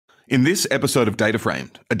In this episode of Data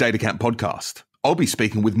Framed, a DataCamp podcast, I'll be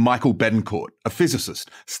speaking with Michael Betancourt, a physicist,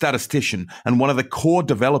 statistician, and one of the core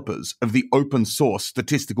developers of the open source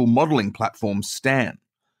statistical modeling platform STAN.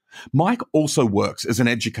 Mike also works as an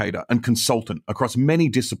educator and consultant across many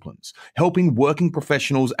disciplines, helping working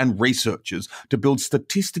professionals and researchers to build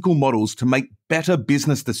statistical models to make better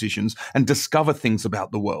business decisions and discover things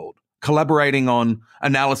about the world, collaborating on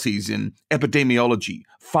analyses in epidemiology,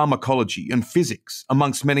 pharmacology, and physics,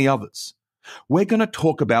 amongst many others. We're going to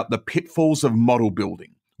talk about the pitfalls of model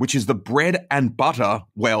building, which is the bread and butter,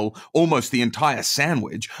 well, almost the entire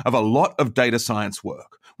sandwich of a lot of data science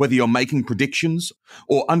work, whether you're making predictions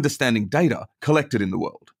or understanding data collected in the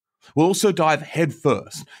world. We'll also dive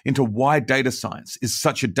headfirst into why data science is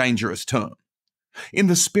such a dangerous term. In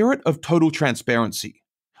the spirit of total transparency,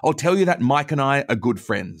 I'll tell you that Mike and I are good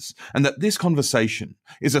friends, and that this conversation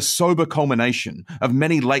is a sober culmination of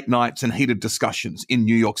many late nights and heated discussions in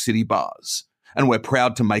New York City bars, and we're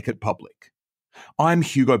proud to make it public. I'm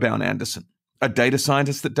Hugo Anderson, a data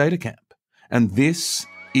scientist at DataCamp, and this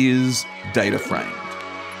is Data Framed.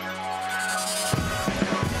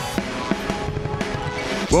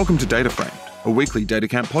 Welcome to Data Framed, a weekly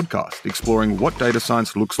DataCamp podcast exploring what data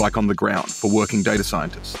science looks like on the ground for working data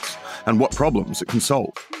scientists, and what problems it can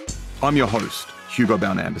solve. I'm your host, Hugo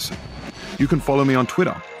Anderson. You can follow me on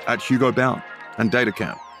Twitter at HugoBound and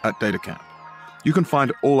DataCamp at DataCamp. You can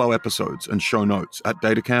find all our episodes and show notes at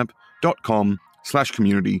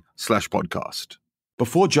datacamp.com/community/podcast.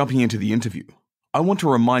 Before jumping into the interview, I want to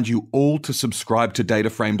remind you all to subscribe to Data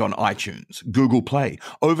Framed on iTunes, Google Play,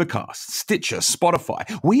 Overcast, Stitcher,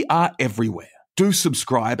 Spotify. We are everywhere. Do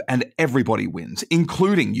subscribe and everybody wins,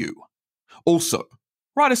 including you. Also,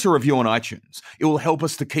 write us a review on iTunes. It will help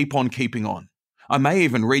us to keep on keeping on. I may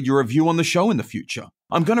even read your review on the show in the future.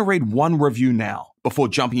 I'm going to read one review now before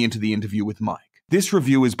jumping into the interview with Mike. This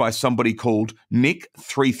review is by somebody called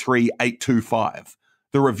Nick33825.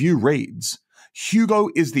 The review reads, Hugo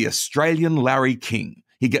is the Australian Larry King.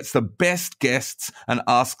 He gets the best guests and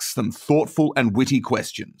asks them thoughtful and witty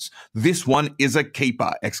questions. This one is a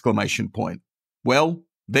keeper! ! Well,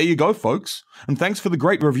 there you go, folks. And thanks for the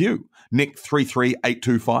great review,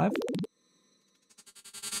 Nick33825.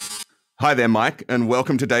 Hi there, Mike, and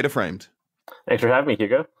welcome to Data Framed. Thanks for having me,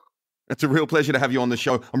 Hugo. It's a real pleasure to have you on the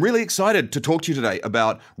show. I'm really excited to talk to you today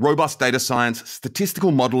about robust data science,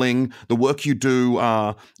 statistical modeling, the work you do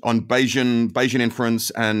on Bayesian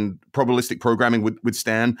inference and probabilistic programming with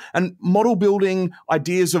STAN, and model building,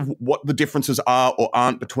 ideas of what the differences are or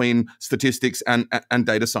aren't between statistics and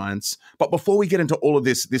data science. But before we get into all of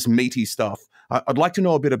this meaty stuff, I'd like to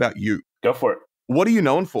know a bit about you. Go for it. What are you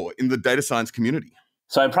known for in the data science community?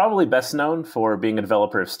 So I'm probably best known for being a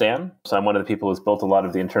developer of STAN. So I'm one of the people who's built a lot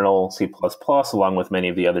of the internal C++ along with many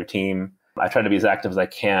of the other team. I try to be as active as I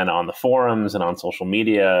can on the forums and on social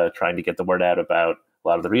media, trying to get the word out about a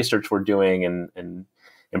lot of the research we're doing and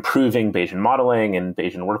improving Bayesian modeling and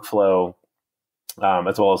Bayesian workflow,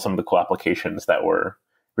 as well as some of the cool applications that we're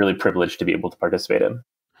really privileged to be able to participate in.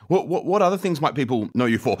 What other things might people know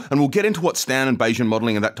you for? And we'll get into what STAN and Bayesian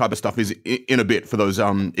modeling and that type of stuff is in a bit for those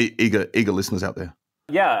eager listeners out there.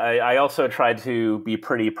 Yeah, I also try to be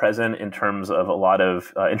pretty present in terms of a lot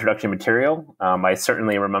of introductory material. I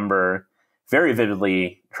certainly remember very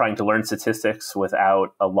vividly trying to learn statistics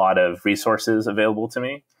without a lot of resources available to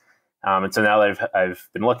me. And so now that I've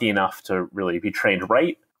been lucky enough to really be trained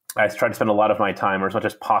right, I try to spend a lot of my time, or as much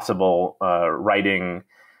as possible, writing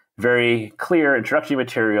very clear introductory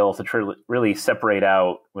material to really separate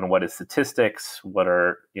out what is statistics, what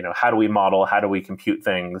are, how do we model, how do we compute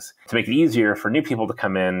things, to make it easier for new people to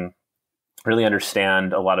come in, really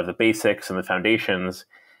understand a lot of the basics and the foundations,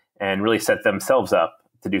 and really set themselves up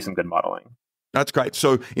to do some good modeling. That's great.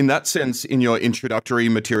 So in that sense, in your introductory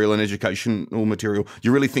material and educational material,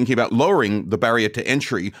 you're really thinking about lowering the barrier to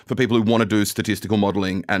entry for people who want to do statistical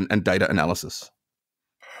modeling and data analysis.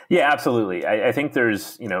 Yeah, absolutely. I think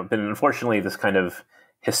there's, been unfortunately this kind of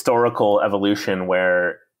historical evolution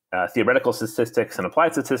where theoretical statistics and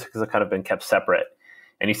applied statistics have kind of been kept separate.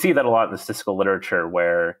 And you see that a lot in the statistical literature,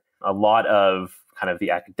 where a lot of kind of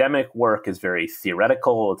the academic work is very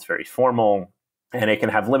theoretical, it's very formal, and it can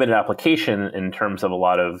have limited application in terms of a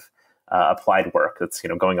lot of applied work that's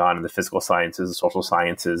going on in the physical sciences, social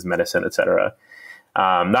sciences, medicine, et cetera.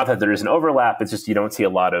 Not that there is an overlap, it's just you don't see a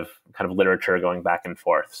lot of kind of literature going back and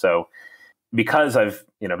forth. So because I've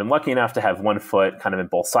been lucky enough to have one foot kind of in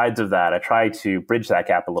both sides of that, I try to bridge that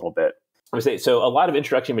gap a little bit. I would say, so a lot of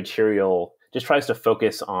introductory material just tries to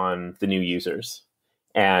focus on the new users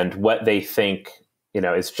and what they think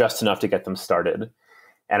is just enough to get them started.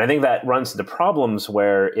 And I think that runs into problems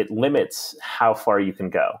where it limits how far you can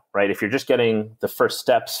go, right? If you're just getting the first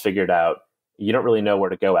steps figured out, you don't really know where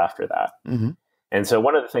to go after that. Mm-hmm. And so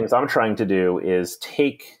one of the things I'm trying to do is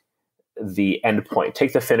take the endpoint,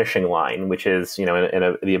 take the finishing line, which is,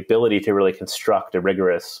 the ability to really construct a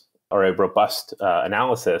rigorous or a robust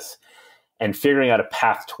analysis, and figuring out a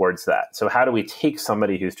path towards that. So how do we take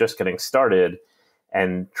somebody who's just getting started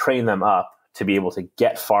and train them up to be able to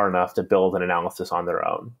get far enough to build an analysis on their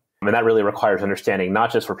own? And that really requires understanding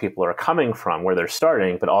not just where people are coming from, where they're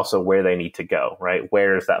starting, but also where they need to go, right?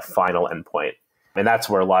 Where's that final endpoint? And that's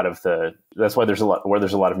where that's why there's a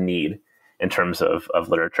lot of need in terms of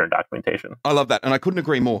literature and documentation. I love that. And I couldn't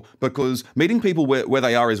agree more, because meeting people where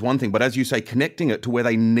they are is one thing, but as you say, connecting it to where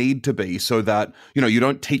they need to be, so that, you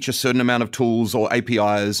don't teach a certain amount of tools or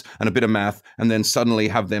APIs and a bit of math and then suddenly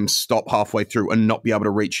have them stop halfway through and not be able to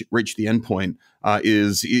reach the endpoint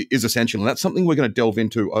is essential. And that's something we're going to delve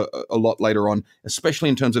into a lot later on, especially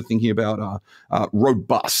in terms of thinking about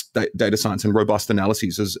robust data science and robust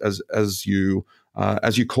analyses, as you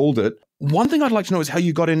called it. One thing I'd like to know is how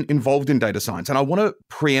you got involved in data science. And I want to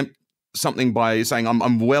preempt something by saying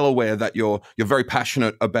I'm well aware that you're very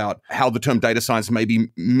passionate about how the term data science may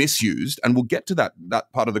be misused, and we'll get to that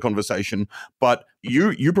part of the conversation. But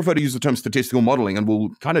you prefer to use the term statistical modeling, and we'll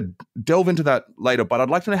kind of delve into that later. But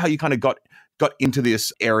I'd like to know how you kind of got into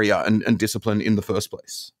this area and discipline in the first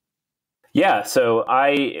place. Yeah, so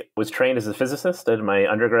I was trained as a physicist. I did my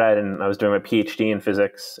undergrad, and I was doing my PhD in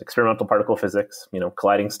physics, experimental particle physics,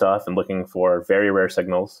 colliding stuff and looking for very rare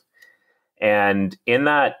signals. And in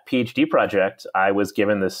that PhD project, I was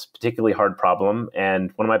given this particularly hard problem.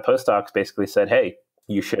 And one of my postdocs basically said, hey,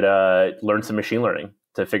 you should learn some machine learning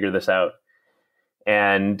to figure this out.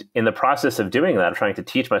 And in the process of doing that, of trying to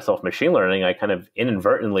teach myself machine learning, I kind of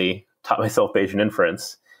inadvertently taught myself Bayesian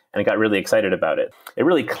inference. And I got really excited about it. It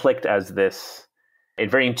really clicked as a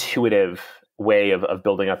very intuitive way of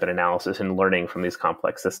building up an analysis and learning from these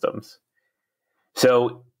complex systems.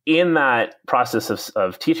 So in that process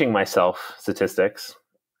of teaching myself statistics,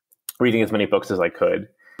 reading as many books as I could,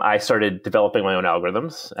 I started developing my own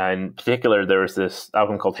algorithms. And in particular, there was this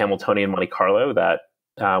algorithm called Hamiltonian Monte Carlo that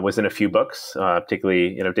was in a few books,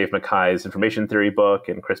 particularly Dave Mackay's information theory book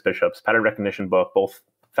and Chris Bishop's pattern recognition book, both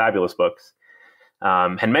fabulous books.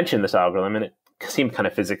 Had mentioned this algorithm, and it seemed kind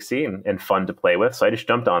of physicsy and fun to play with. So I just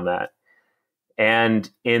jumped on that. And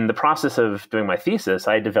in the process of doing my thesis,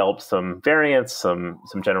 I developed some variants, some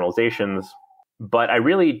generalizations, but I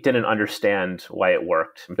really didn't understand why it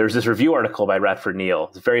worked. There's this review article by Radford Neal.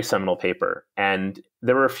 It's a very seminal paper. And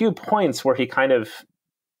there were a few points where he kind of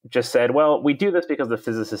just said, well, we do this because the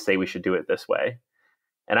physicists say we should do it this way.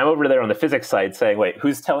 And I'm over there on the physics side saying, wait,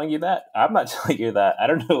 who's telling you that? I'm not telling you that. I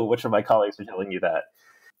don't know which of my colleagues are telling you that.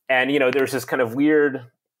 And, there's this kind of weird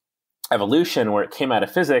evolution where it came out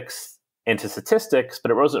of physics into statistics,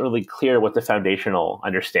 but it wasn't really clear what the foundational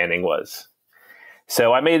understanding was.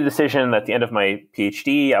 So I made the decision at the end of my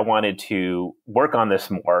PhD, I wanted to work on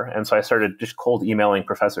this more. And so I started just cold emailing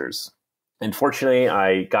professors. And fortunately,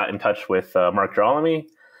 I got in touch with Mark Girolami,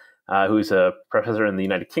 who's a professor in the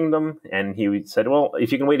United Kingdom. And he said, well,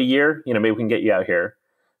 if you can wait a year, maybe we can get you out here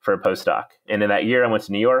for a postdoc. And in that year, I went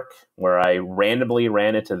to New York, where I randomly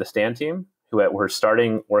ran into the STAN team, who were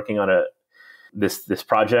starting working on this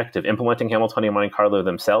project of implementing Hamiltonian Monte Carlo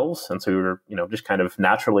themselves. And so we were, just kind of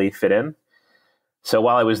naturally fit in. So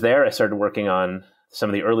while I was there, I started working on some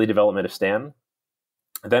of the early development of STAN.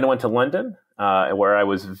 Then I went to London, where I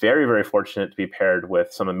was very, very fortunate to be paired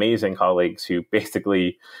with some amazing colleagues who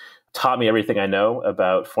basically taught me everything I know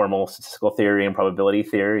about formal statistical theory and probability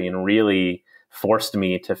theory, and really forced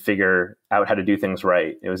me to figure out how to do things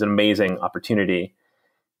right. It was an amazing opportunity.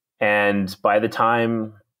 And by the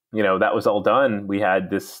time, that was all done, we had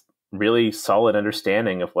this really solid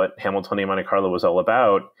understanding of what Hamiltonian Monte Carlo was all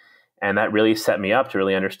about. And that really set me up to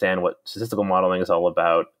really understand what statistical modeling is all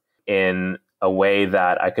about in a way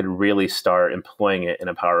that I could really start employing it in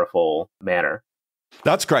a powerful manner.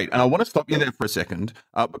 That's great. And I want to stop you there for a second,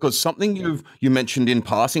 because something you mentioned in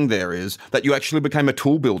passing there is that you actually became a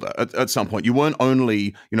tool builder at some point. You weren't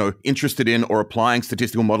only, interested in or applying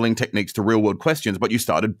statistical modeling techniques to real world questions, but you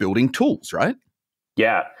started building tools, right?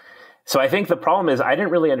 Yeah. So I think the problem is I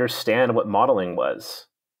didn't really understand what modeling was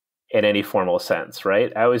in any formal sense,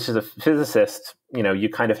 right? I was just a physicist. You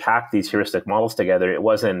kind of hack these heuristic models together. It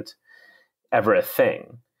wasn't ever a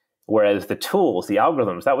thing. Whereas the tools, the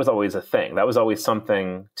algorithms, that was always a thing. That was always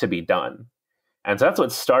something to be done. And so that's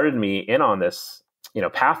what started me in on this,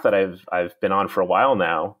 path that I've been on for a while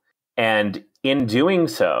now. And in doing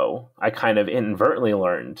so, I kind of inadvertently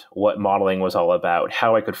learned what modeling was all about,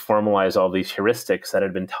 how I could formalize all these heuristics that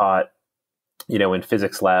had been taught, in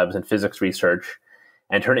physics labs and physics research,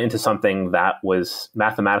 and turn it into something that was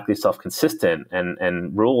mathematically self-consistent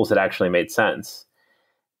and rules that actually made sense.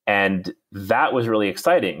 And that was really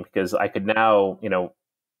exciting because I could now,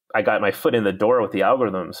 I got my foot in the door with the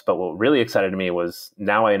algorithms, but what really excited me was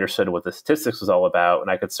now I understood what the statistics was all about,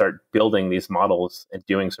 and I could start building these models and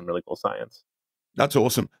doing some really cool science. That's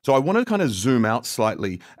awesome. So I want to kind of zoom out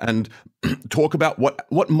slightly and talk about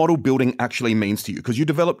what model building actually means to you, because you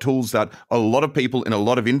develop tools that a lot of people in a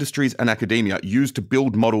lot of industries and academia use to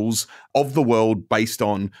build models of the world based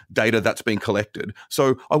on data that's been collected.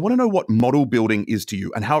 So I want to know what model building is to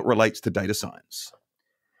you and how it relates to data science.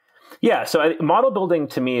 Yeah, so model building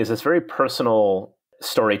to me is this very personal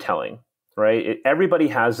storytelling, right? Everybody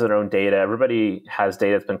has their own data. Everybody has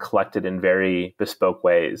data that's been collected in very bespoke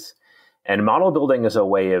ways. And model building is a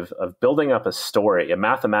way of building up a story, a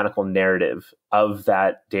mathematical narrative of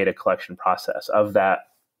that data collection process, of that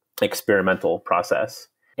experimental process.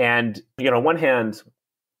 And, on one hand,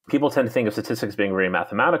 people tend to think of statistics being very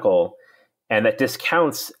mathematical, and that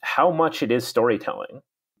discounts how much it is storytelling.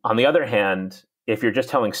 On the other hand, if you're just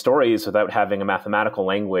telling stories without having a mathematical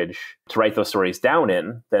language to write those stories down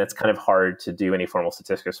in, then it's kind of hard to do any formal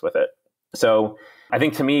statistics with it. So I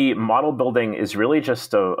think to me, model building is really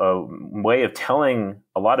just a way of telling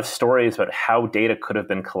a lot of stories about how data could have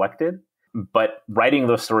been collected, but writing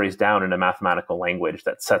those stories down in a mathematical language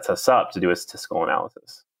that sets us up to do a statistical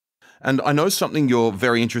analysis. And I know something you're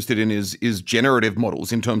very interested in is generative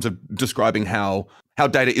models in terms of describing how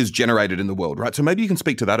data is generated in the world, right? So maybe you can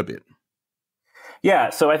speak to that a bit.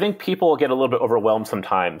 Yeah, so I think people get a little bit overwhelmed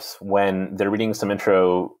sometimes when they're reading some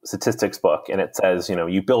intro statistics book and it says,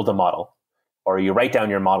 you build a model or you write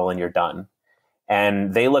down your model and you're done.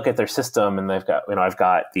 And they look at their system and they've got, I've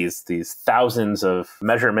got these thousands of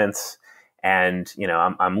measurements and,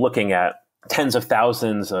 I'm looking at tens of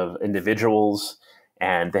thousands of individuals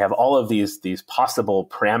and they have all of these possible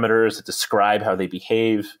parameters that describe how they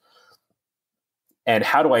behave. And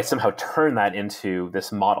how do I somehow turn that into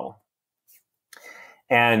this model?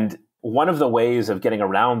 And one of the ways of getting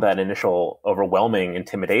around that initial overwhelming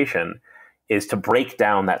intimidation is to break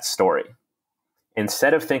down that story.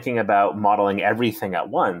 Instead of thinking about modeling everything at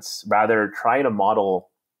once, rather try to model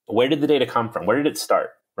where did the data come from? Where did it start,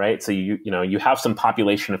 right? So you have some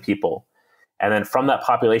population of people, and then from that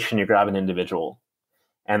population, you grab an individual.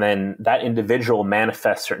 And then that individual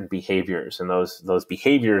manifests certain behaviors, and those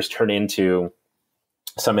behaviors turn into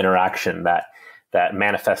some interaction that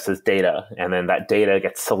manifests as data, and then that data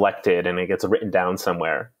gets selected and it gets written down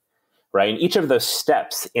somewhere, right? And each of those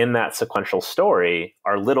steps in that sequential story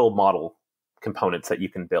are little model components that you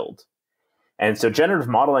can build. And so generative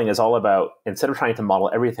modeling is all about, instead of trying to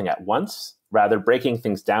model everything at once, rather breaking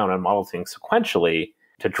things down and model things sequentially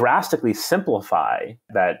to drastically simplify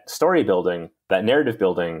that story building, that narrative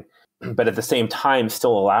building, but at the same time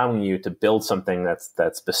still allowing you to build something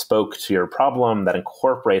that's bespoke to your problem, that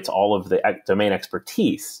incorporates all of the domain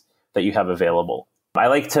expertise that you have available. I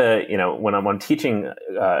like to, when I'm teaching,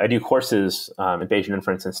 I do courses in Bayesian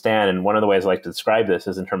inference and Stan, and one of the ways I like to describe this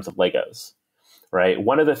is in terms of Legos, right?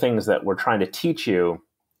 One of the things that we're trying to teach you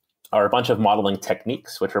are a bunch of modeling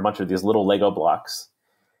techniques, which are a bunch of these little Lego blocks.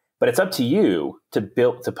 But it's up to you to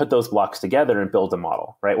put those blocks together and build a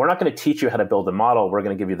model, right? We're not going to teach you how to build a model. We're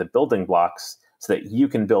going to give you the building blocks so that you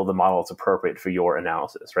can build the model that's appropriate for your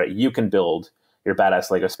analysis, right? You can build your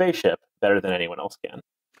badass Lego spaceship better than anyone else can.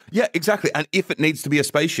 Yeah, exactly. And if it needs to be a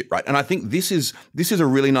spaceship, right? And I think this is a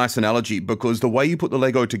really nice analogy, because the way you put the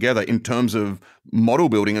Lego together in terms of model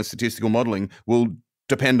building and statistical modeling will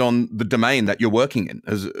depend on the domain that you're working in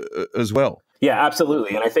as well. Yeah,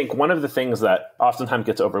 absolutely. And I think one of the things that oftentimes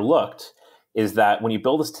gets overlooked is that when you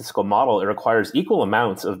build a statistical model, it requires equal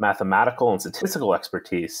amounts of mathematical and statistical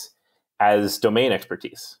expertise as domain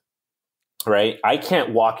expertise, right? I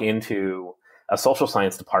can't walk into a social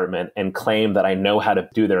science department and claim that I know how to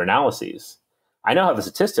do their analyses. I know how the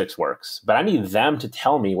statistics works, but I need them to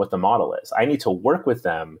tell me what the model is. I need to work with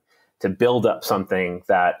them to build up something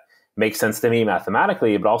that makes sense to me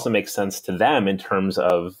mathematically, but also makes sense to them in terms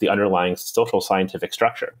of the underlying social scientific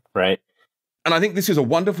structure, right? And I think this is a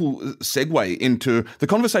wonderful segue into the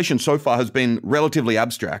conversation so far has been relatively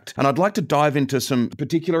abstract. And I'd like to dive into some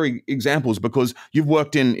particular examples, because you've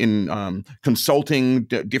worked in consulting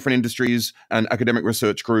different industries and academic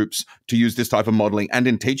research groups to use this type of modeling, and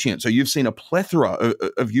in teaching it. So you've seen a plethora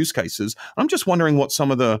of use cases. I'm just wondering what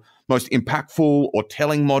some of the most impactful or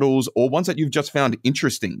telling models, or ones that you've just found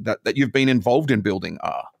interesting that you've been involved in building,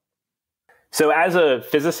 are. So as a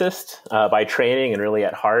physicist by training and really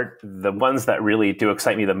at heart, the ones that really do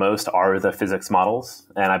excite me the most are the physics models.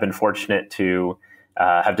 And I've been fortunate to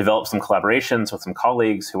have developed some collaborations with some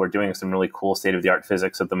colleagues who are doing some really cool state-of-the-art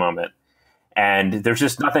physics at the moment. And there's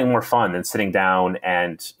just nothing more fun than sitting down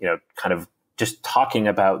and, kind of just talking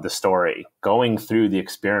about the story, going through the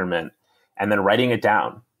experiment, and then writing it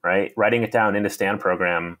down, right? Writing it down in a Stan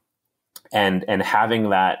program and having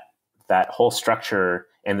that whole structure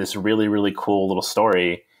and this really, really cool little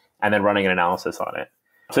story, and then running an analysis on it.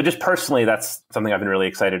 So just personally, that's something I've been really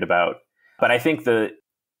excited about. But I think that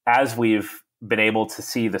as we've been able to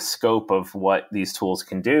see the scope of what these tools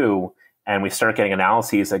can do, and we start getting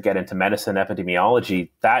analyses that get into medicine,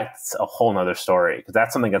 epidemiology, that's a whole nother story, because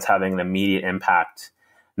that's something that's having an immediate impact,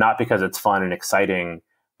 not because it's fun and exciting,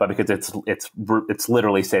 but because it's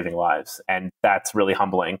literally saving lives. And that's really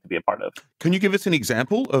humbling to be a part of. Can you give us an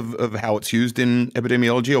example of how it's used in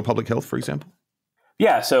epidemiology or public health, for example?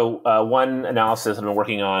 Yeah, so one analysis I've been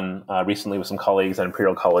working on recently with some colleagues at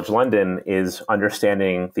Imperial College London is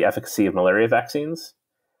understanding the efficacy of malaria vaccines.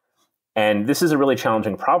 And this is a really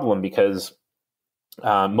challenging problem because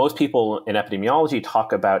most people in epidemiology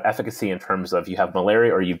talk about efficacy in terms of you have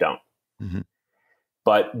malaria or you don't. Mm-hmm.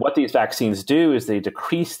 But what these vaccines do is they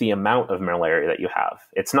decrease the amount of malaria that you have.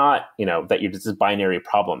 It's not, that it's a binary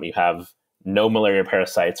problem. You have no malaria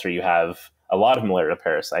parasites or you have a lot of malaria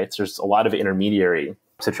parasites. There's a lot of intermediary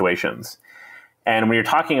situations. And when you're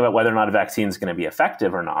talking about whether or not a vaccine is going to be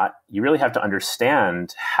effective or not, you really have to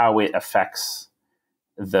understand how it affects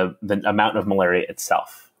the amount of malaria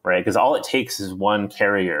itself, right? Because all it takes is one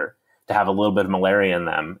carrier to have a little bit of malaria in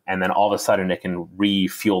them, and then all of a sudden it can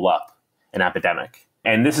refuel up an epidemic.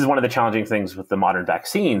 And this is one of the challenging things with the modern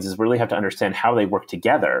vaccines is we really have to understand how they work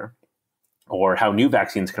together, or how new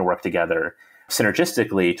vaccines can work together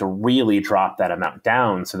synergistically to really drop that amount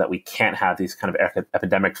down so that we can't have these kind of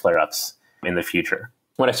epidemic flare-ups in the future.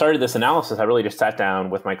 When I started this analysis, I really just sat down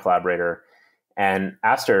with my collaborator and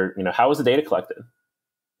asked her, how was the data collected?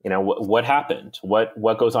 What happened?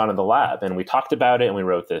 What goes on in the lab? And we talked about it, and we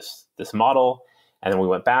wrote this model, and then we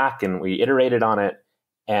went back and we iterated on it.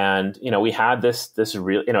 And, we had this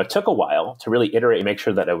real, it took a while to really iterate and make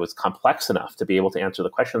sure that it was complex enough to be able to answer the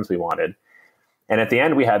questions we wanted. And at the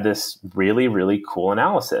end, we had this really, really cool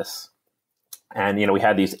analysis. And, we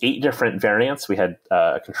had these 8 different variants. We had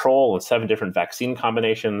a control and 7 different vaccine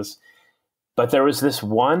combinations. But there was this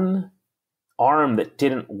one arm that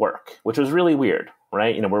didn't work, which was really weird,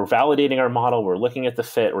 right? We're validating our model. We're looking at the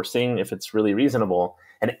fit. We're seeing if it's really reasonable.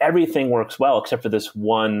 And everything works well except for this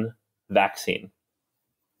one vaccine.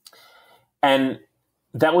 And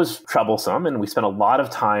that was troublesome. And we spent a lot of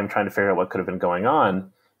time trying to figure out what could have been going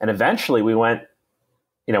on. And eventually we went,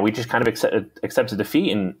 we just kind of accepted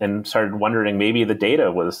defeat and started wondering maybe the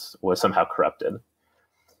data was somehow corrupted.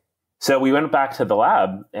 So we went back to the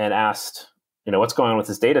lab and asked, what's going on with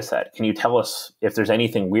this data set? Can you tell us if there's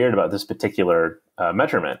anything weird about this particular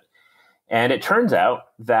measurement? And it turns out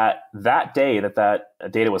that day that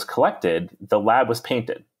data was collected, the lab was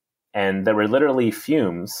painted. And there were literally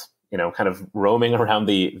fumes kind of roaming around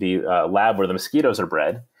the lab where the mosquitoes are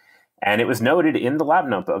bred. And it was noted in the lab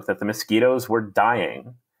notebook that the mosquitoes were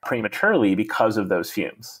dying prematurely because of those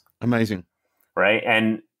fumes. Amazing. Right?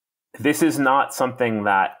 And this is not something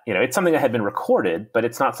that, it's something that had been recorded, but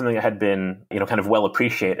it's not something that had been, kind of well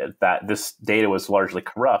appreciated, that this data was largely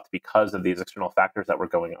corrupt because of these external factors that were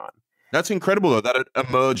going on. That's incredible, though, that it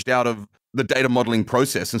emerged out of the data modeling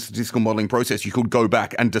process and statistical modeling process. You could go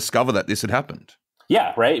back and discover that this had happened.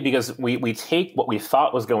 Yeah, right. Because we take what we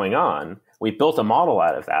thought was going on, we built a model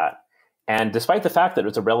out of that. And despite the fact that it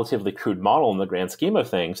was a relatively crude model in the grand scheme of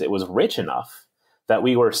things, it was rich enough that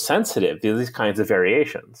we were sensitive to these kinds of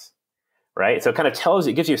variations, right? So it kind of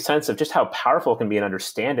it gives you a sense of just how powerful it can be in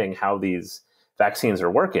understanding how these vaccines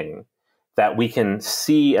are working, that we can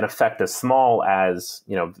see an effect as small as,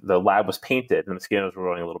 the lab was painted and the mosquitoes were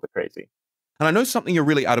going a little bit crazy. And I know something you're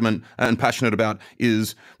really adamant and passionate about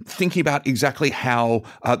is thinking about exactly how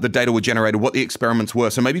the data were generated, what the experiments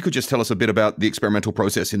were. So maybe you could just tell us a bit about the experimental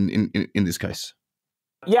process in this case.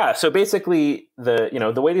 Yeah. So basically,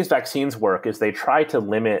 the way these vaccines work is they try to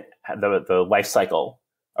limit the life cycle,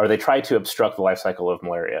 or they try to obstruct the life cycle of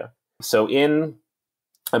malaria. So in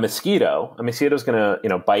a mosquito is going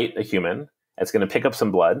to bite a human. It's going to pick up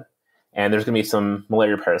some blood. And there's going to be some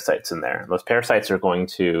malaria parasites in there. Those parasites are going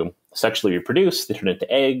to sexually reproduce. They turn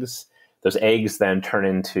into eggs. Those eggs then turn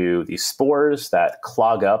into these spores that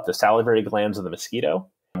clog up the salivary glands of the mosquito.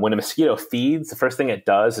 When a mosquito feeds, the first thing it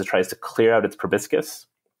does is tries to clear out its proboscis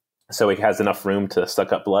so it has enough room to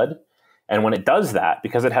suck up blood. And when it does that,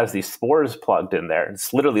 because it has these spores plugged in there,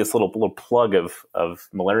 it's literally this little plug of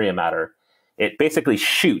malaria matter, it basically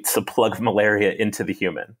shoots a plug of malaria into the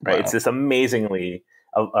human, right? Wow. It's this amazingly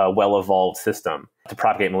well-evolved system to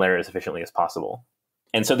propagate malaria as efficiently as possible.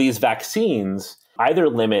 And so these vaccines either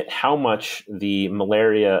limit how much the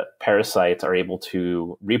malaria parasites are able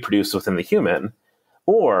to reproduce within the human,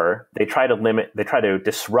 or they try to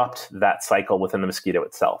disrupt that cycle within the mosquito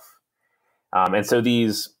itself. And so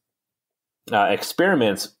these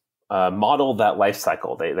experiments model that life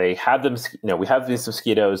cycle. They have them, we have these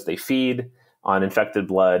mosquitoes, they feed on infected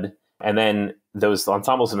blood, and then those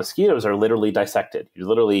ensembles of mosquitoes are literally dissected. You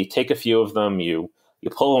literally take a few of them, you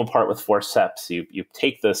pull them apart with forceps, you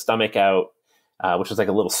take the stomach out, which is like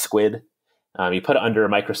a little squid. You put it under a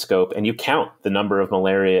microscope and you count the number of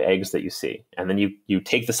malaria eggs that you see. And then you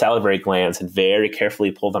take the salivary glands and very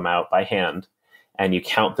carefully pull them out by hand, and you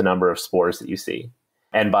count the number of spores that you see.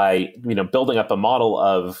 And by building up a model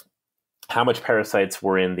of how much parasites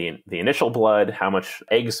were in the initial blood, how much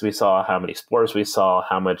eggs we saw, how many spores we saw,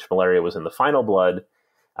 how much malaria was in the final blood,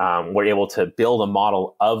 we're able to build a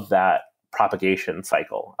model of that propagation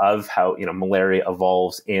cycle, of how malaria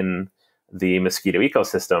evolves in the mosquito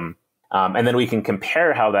ecosystem. And then we can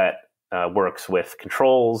compare how that works with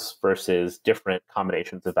controls versus different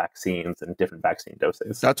combinations of vaccines and different vaccine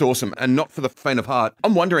doses. That's awesome. And not for the faint of heart.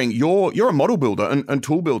 I'm wondering, you're a model builder and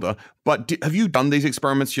tool builder, but have you done these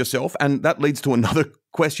experiments yourself? And that leads to another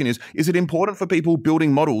question is it important for people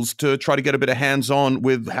building models to try to get a bit of hands-on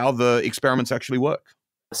with how the experiments actually work?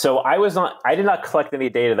 So I did not collect any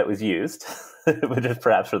data that was used, which is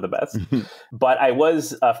perhaps for the best. But I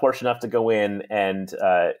was fortunate enough to go in and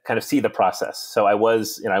kind of see the process. So I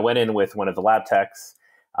went in with one of the lab techs,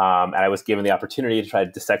 and I was given the opportunity to try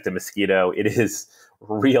to dissect a mosquito. It is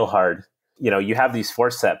real hard. You have these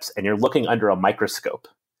forceps, and you're looking under a microscope,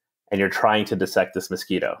 and you're trying to dissect this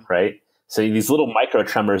mosquito, right? So these little micro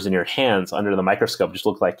tremors in your hands under the microscope just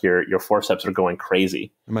look like your forceps are going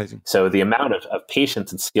crazy. Amazing. So the amount of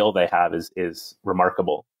patience and skill they have is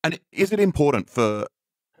remarkable. And is it important for a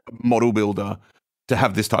model builder to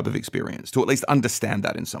have this type of experience, to at least understand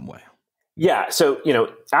that in some way? Yeah. So,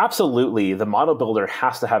 absolutely, the model builder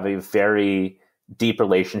has to have a very deep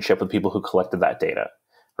relationship with people who collected that data,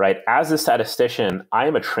 right? As a statistician, I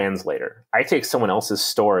am a translator. I take someone else's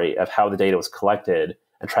story of how the data was collected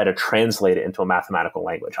and try to translate it into a mathematical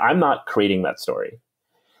language. I'm not creating that story.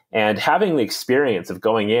 And having the experience of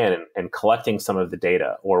going in and collecting some of the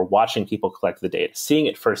data or watching people collect the data, seeing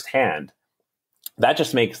it firsthand, that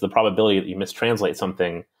just makes the probability that you mistranslate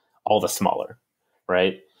something all the smaller,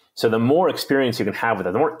 right? So the more experience you can have with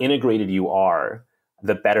it, the more integrated you are,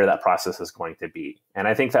 the better that process is going to be. And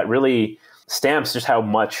I think that really stamps just how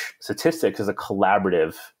much statistics is a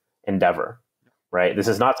collaborative endeavor. Right? This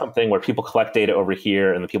is not something where people collect data over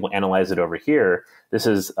here and the people analyze it over here. This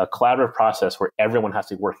is a collaborative process where everyone has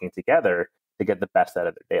to be working together to get the best out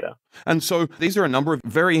of their data. And so these are a number of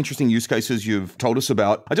very interesting use cases you've told us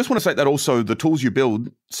about. I just want to say that also the tools you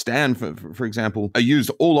build, Stan, for example, are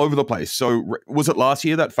used all over the place. So was it last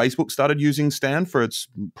year that Facebook started using Stan for its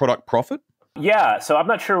product Profit? Yeah. So I'm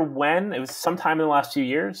not sure when. It was sometime in the last few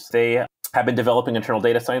years. They have been developing internal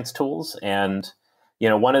data science tools, and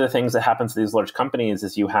one of the things that happens to these large companies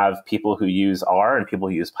is you have people who use R and people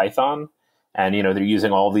who use Python, and they're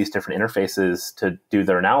using all these different interfaces to do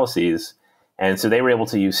their analyses. And so they were able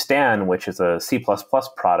to use Stan, which is a C++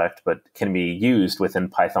 product, but can be used within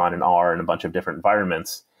Python and R and a bunch of different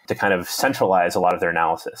environments to kind of centralize a lot of their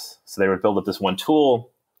analysis. So they would build up this one tool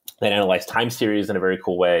that analyzed time series in a very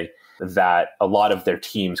cool way that a lot of their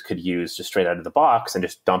teams could use just straight out of the box and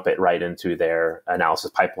just dump it right into their analysis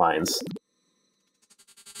pipelines.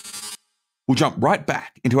 We'll jump right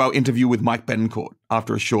back into our interview with Mike Betancourt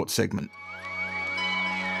after a short segment.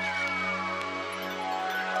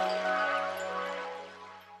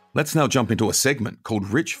 Let's now jump into a segment called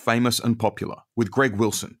Rich, Famous and Popular with Greg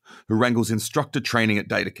Wilson, who wrangles instructor training at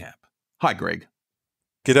DataCamp. Hi, Greg.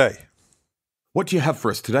 G'day. What do you have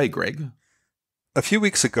for us today, Greg? A few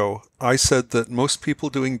weeks ago, I said that most people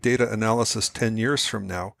doing data analysis 10 years from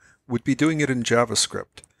now would be doing it in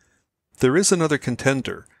JavaScript. There is another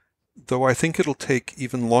contender, though I think it'll take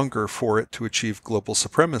even longer for it to achieve global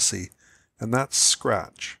supremacy, and that's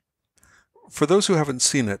Scratch. For those who haven't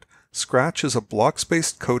seen it, Scratch is a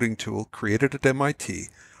blocks-based coding tool created at MIT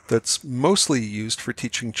that's mostly used for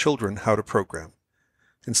teaching children how to program.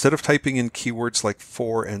 Instead of typing in keywords like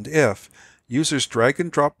for and if, users drag and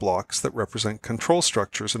drop blocks that represent control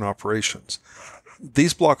structures and operations.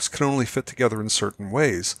 These blocks can only fit together in certain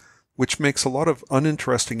ways, which makes a lot of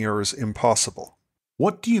uninteresting errors impossible.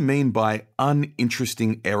 What do you mean by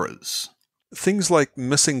uninteresting errors? Things like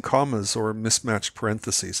missing commas or mismatched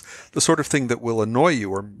parentheses, the sort of thing that will annoy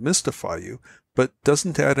you or mystify you, but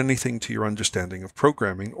doesn't add anything to your understanding of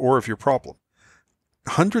programming or of your problem.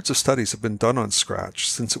 Hundreds of studies have been done on Scratch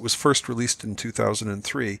since it was first released in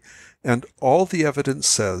 2003, and all the evidence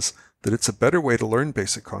says that it's a better way to learn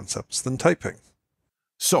basic concepts than typing.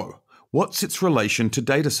 So, what's its relation to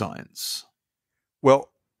data science? Well,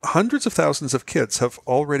 hundreds of thousands of kids have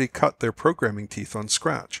already cut their programming teeth on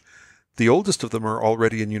Scratch. The oldest of them are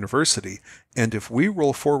already in university, and if we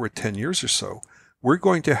roll forward 10 years or so, we're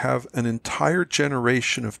going to have an entire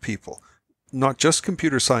generation of people, not just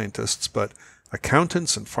computer scientists, but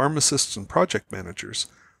accountants and pharmacists and project managers,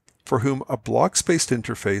 for whom a blocks-based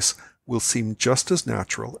interface will seem just as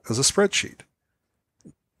natural as a spreadsheet.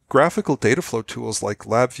 Graphical data flow tools like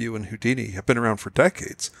LabVIEW and Houdini have been around for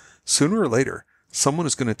decades. Sooner or later, someone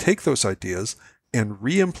is going to take those ideas and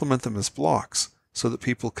re-implement them as blocks so that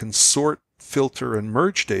people can sort, filter, and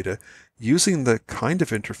merge data using the kind of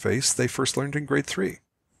interface they first learned in grade 3.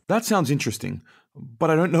 That sounds interesting, but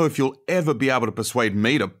I don't know if you'll ever be able to persuade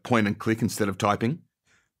me to point and click instead of typing.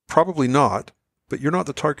 Probably not, but you're not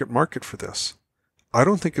the target market for this. I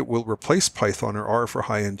don't think it will replace Python or R for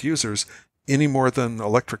high-end users any more than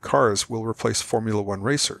electric cars will replace Formula One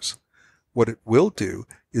racers. What it will do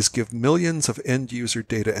is give millions of end-user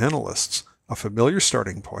data analysts a familiar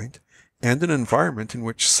starting point and an environment in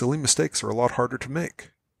which silly mistakes are a lot harder to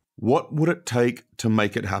make. What would it take to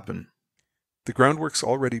make it happen? The groundwork's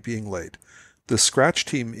already being laid. The Scratch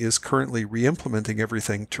team is currently re-implementing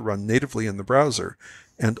everything to run natively in the browser,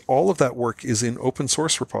 and all of that work is in open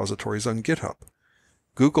source repositories on GitHub.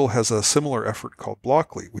 Google has a similar effort called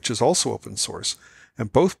Blockly, which is also open source,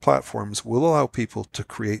 and both platforms will allow people to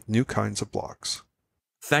create new kinds of blocks.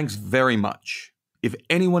 Thanks very much. If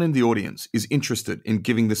anyone in the audience is interested in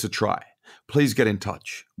giving this a try, please get in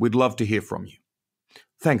touch. We'd love to hear from you.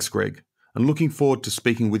 Thanks, Greg, and looking forward to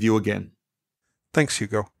speaking with you again. Thanks,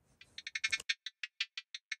 Hugo.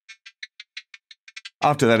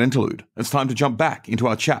 After that interlude, it's time to jump back into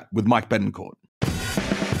our chat with Mike Betancourt.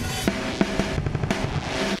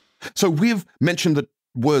 So we've mentioned the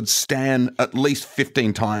word Stan at least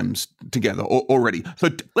 15 times together already. So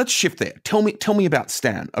let's shift there. Tell me about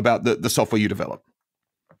Stan, about the software you develop.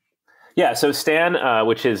 Yeah, so Stan,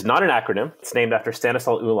 which is not an acronym, it's named after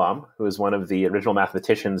Stanislaw Ulam, who is one of the original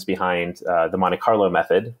mathematicians behind the Monte Carlo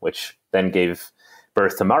method, which then gave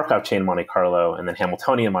birth to Markov chain Monte Carlo and then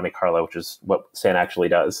Hamiltonian Monte Carlo, which is what Stan actually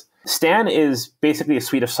does. Stan is basically a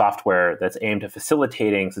suite of software that's aimed at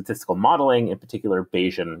facilitating statistical modeling, in particular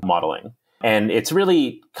Bayesian modeling. And it's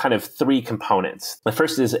really kind of three components. The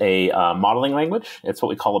first is a modeling language. It's what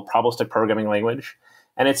we call a probabilistic programming language.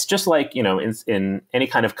 And it's just like, in any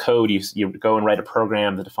kind of code, you go and write a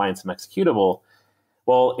program that defines some executable.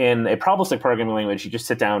 Well, in a probabilistic programming language, you just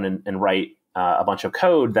sit down and write a bunch of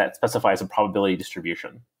code that specifies a probability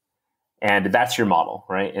distribution. And that's your model,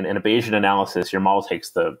 right? In a Bayesian analysis, your model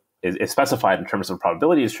is specified in terms of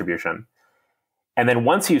probability distribution. And then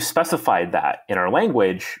once you've specified that in our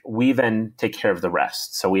language, we then take care of the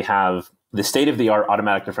rest. So we have the state-of-the-art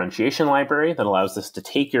automatic differentiation library that allows us to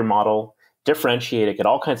take your model, differentiate it, get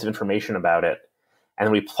all kinds of information about it, and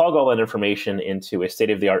then we plug all that information into a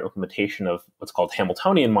state-of-the-art implementation of what's called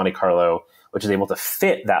Hamiltonian Monte Carlo, which is able to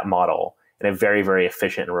fit that model in a very, very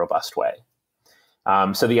efficient and robust way.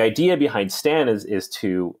 So the idea behind Stan is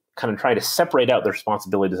to kind of try to separate out the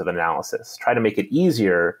responsibilities of analysis, try to make it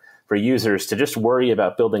easier for users to just worry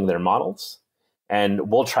about building their models, and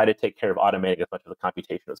we'll try to take care of automating as much of the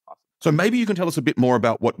computation as possible. So maybe you can tell us a bit more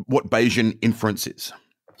about what Bayesian inference is.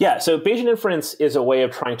 Yeah, so Bayesian inference is a way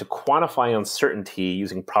of trying to quantify uncertainty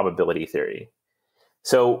using probability theory.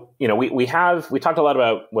 So, we talked a lot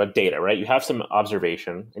about what data, right? You have some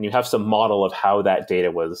observation and you have some model of how that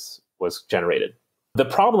data was generated. The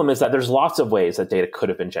problem is that there's lots of ways that data could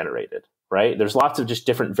have been generated, right? There's lots of just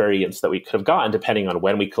different variants that we could have gotten depending on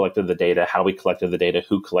when we collected the data, how we collected the data,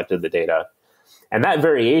 who collected the data. And that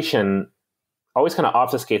variation always kind of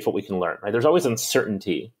obfuscates what we can learn, right? There's always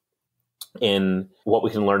uncertainty in what we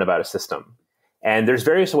can learn about a system. And there's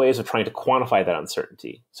various ways of trying to quantify that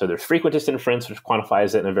uncertainty. So there's frequentist inference, which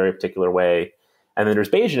quantifies it in a very particular way. And then there's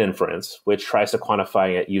Bayesian inference, which tries to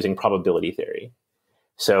quantify it using probability theory.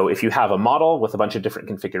 So if you have a model with a bunch of different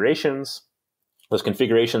configurations, those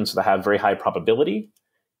configurations that have very high probability,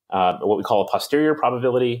 what we call a posterior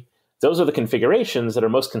probability, those are the configurations that are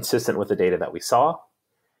most consistent with the data that we saw.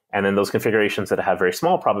 And then those configurations that have very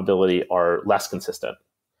small probability are less consistent.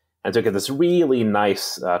 And so get this really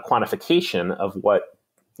nice quantification of what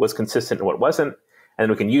was consistent and what wasn't. And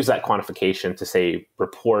then we can use that quantification to, say,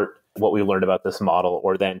 report what we learned about this model,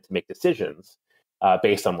 or then to make decisions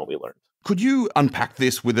based on what we learned. Could you unpack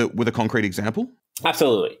this with a concrete example?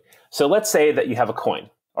 Absolutely. So let's say that you have a coin,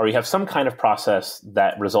 or you have some kind of process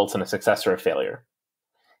that results in a success or a failure.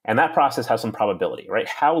 And that process has some probability, right?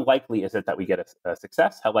 How likely is it that we get a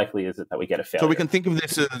success? How likely is it that we get a failure? So we can think of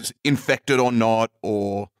this as infected or not,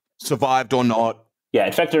 or survived or not. Yeah,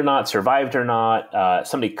 infected or not, survived or not,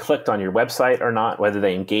 somebody clicked on your website or not, whether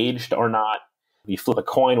they engaged or not. You flip a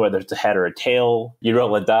coin, whether it's a head or a tail. You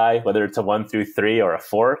roll a die, whether it's a 1 through 3 or a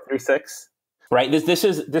 4 through 6. Right? This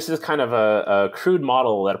is kind of a crude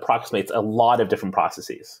model that approximates a lot of different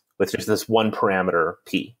processes with just this one parameter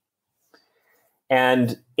P.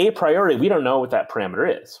 And a priori, we don't know what that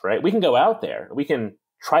parameter is, right? We can go out there, we can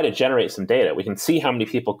try to generate some data. We can see how many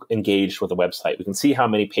people engaged with the website. We can see how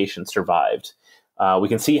many patients survived. We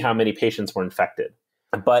can see how many patients were infected.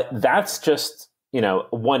 But that's just,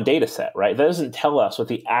 one data set, right? That doesn't tell us what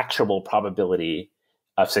the actual probability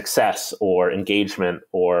of success or engagement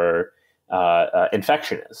or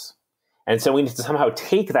infection is. And so we need to somehow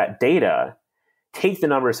take that data, take the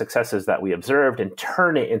number of successes that we observed, and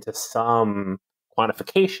turn it into some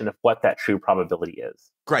quantification of what that true probability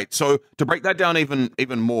is. Great. So to break that down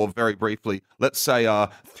even more very briefly, let's say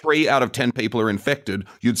 3 out of 10 people are infected.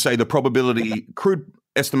 You'd say the probability, crude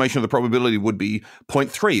estimation of the probability would be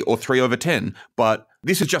 0.3 or 3 over 10. But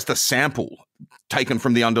this is just a sample taken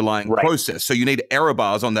from the underlying process. So you need error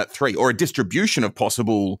bars on that 3, or a distribution of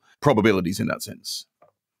possible probabilities in that sense.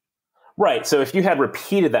 Right. So if you had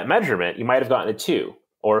repeated that measurement, you might have gotten a 2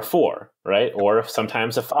 or a 4, right? Or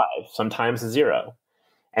sometimes a 5, sometimes a 0.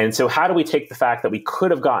 And so how do we take the fact that we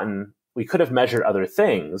could have measured other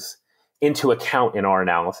things into account in our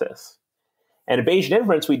analysis? And in Bayesian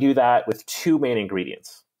inference, we do that with 2 main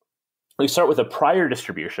ingredients. We start with a prior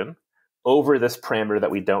distribution over this parameter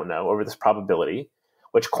that we don't know, over this probability,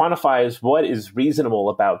 which quantifies what is reasonable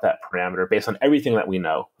about that parameter based on everything that we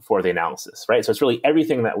know before the analysis, right? So it's really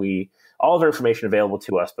everything that all of our information available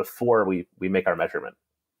to us before we make our measurement.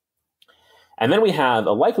 And then we have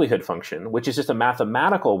a likelihood function, which is just a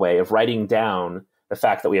mathematical way of writing down the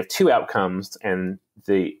fact that we have 2 outcomes and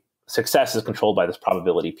the success is controlled by this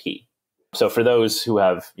probability P. So for those who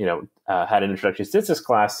have had an introductory statistics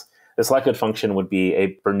class, this likelihood function would be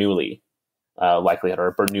a Bernoulli likelihood, or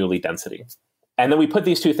a Bernoulli density. And then we put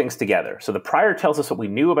these 2 things together. So the prior tells us what we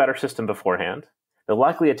knew about our system beforehand. The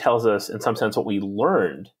likelihood tells us, in some sense, what we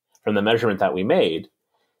learned from the measurement that we made.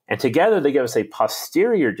 And together they give us a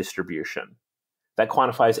posterior distribution that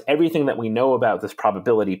quantifies everything that we know about this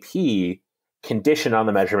probability P conditioned on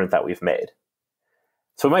the measurement that we've made.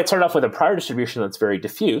 So we might start off with a prior distribution that's very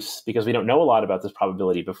diffuse because we don't know a lot about this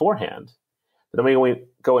probability beforehand. But then when we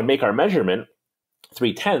go and make our measurement,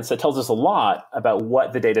 3/10, that tells us a lot about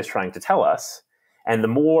what the data is trying to tell us. And the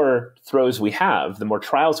more throws we have, the more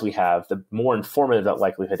trials we have, the more informative that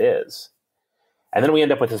likelihood is. And then we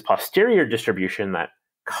end up with this posterior distribution that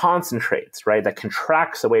concentrates, right? That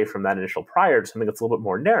contracts away from that initial prior to something that's a little bit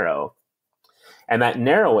more narrow. And that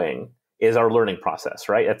narrowing is our learning process,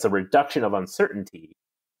 right? It's a reduction of uncertainty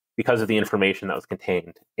because of the information that was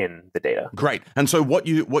contained in the data. Great. And so what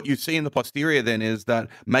you see in the posterior then is that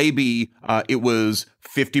maybe it was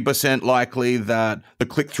 50% likely that the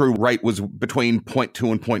click-through rate was between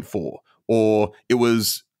 0.2 and 0.4, or it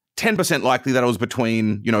was 10% likely that it was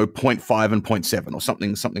between 0.5 and 0.7, or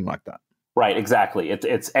something like that. Right, exactly.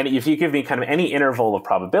 It's and if you give me kind of any interval of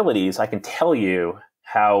probabilities, I can tell you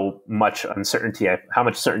how much certainty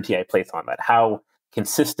I place on that, how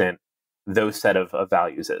consistent those set of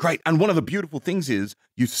values is. Great. And one of the beautiful things is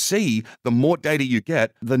you see the more data you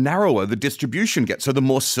get, the narrower the distribution gets. So the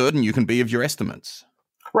more certain you can be of your estimates.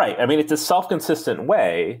 Right. I mean, it's a self-consistent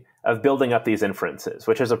way of building up these inferences,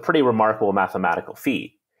 which is a pretty remarkable mathematical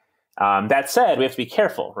feat. That said, we have to be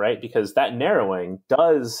careful, right? Because that narrowing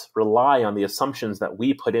does rely on the assumptions that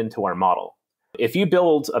we put into our model. If you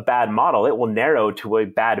build a bad model, it will narrow to a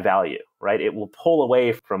bad value, right? It will pull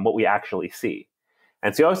away from what we actually see.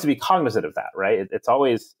 And so you always have to be cognizant of that, right?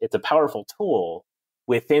 It's a powerful tool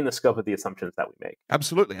within the scope of the assumptions that we make.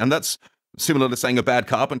 Absolutely. And that's similar to saying a bad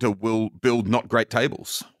carpenter will build not great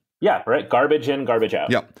tables. Yeah, right. Garbage in, garbage out.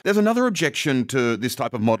 Yeah. There's another objection to this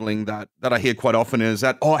type of modeling that I hear quite often is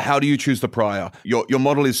that, how do you choose the prior? Your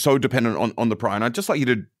model is so dependent on the prior. And I'd just like you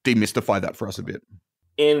to demystify that for us a bit.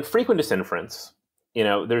 In frequent disinference,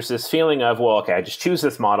 there's this feeling of, well, okay, I just choose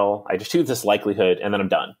this model, I just choose this likelihood, and then I'm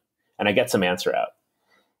done. And I get some answer out.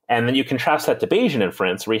 And then you contrast that to Bayesian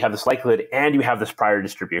inference, where you have this likelihood and you have this prior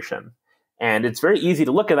distribution. And it's very easy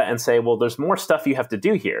to look at that and say, well, there's more stuff you have to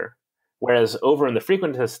do here. Whereas over in the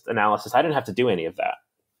frequentist analysis, I didn't have to do any of that.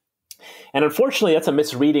 And unfortunately, that's a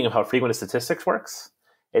misreading of how frequentist statistics works.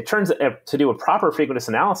 It turns out to do a proper frequentist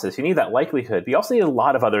analysis, you need that likelihood, but you also need a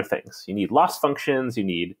lot of other things. You need loss functions, you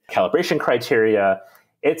need calibration criteria.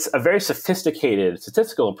 It's a very sophisticated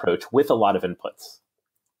statistical approach with a lot of inputs.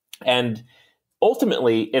 And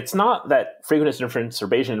ultimately, it's not that frequentist inference or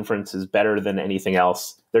Bayesian inference is better than anything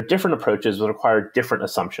else. They're different approaches that require different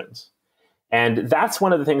assumptions. And that's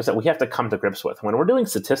one of the things that we have to come to grips with. When we're doing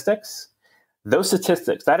statistics, those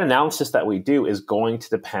statistics, that analysis that we do is going to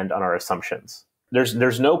depend on our assumptions.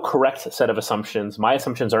 There's no correct set of assumptions. My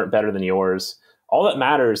assumptions aren't better than yours. All that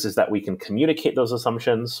matters is that we can communicate those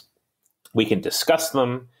assumptions, we can discuss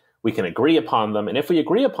them, we can agree upon them. And if we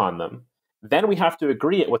agree upon them, then we have to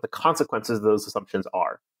agree at what the consequences of those assumptions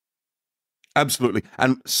are. Absolutely.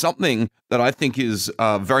 And something that I think is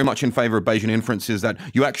very much in favor of Bayesian inference is that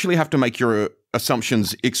you actually have to make your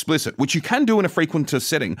assumptions explicit, which you can do in a frequentist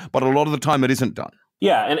setting, but a lot of the time it isn't done.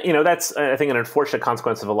 Yeah, and that's, I think, an unfortunate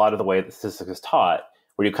consequence of a lot of the way that statistics is taught,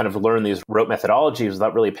 where you kind of learn these rote methodologies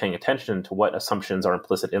without really paying attention to what assumptions are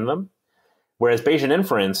implicit in them. Whereas Bayesian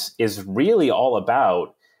inference is really all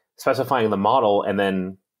about specifying the model and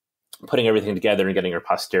then putting everything together and getting your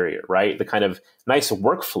posterior, right? The kind of nice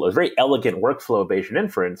workflow, a very elegant workflow of Bayesian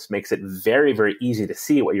inference makes it very, very easy to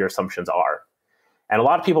see what your assumptions are. And a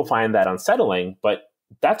lot of people find that unsettling, but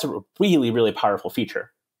that's a really, really powerful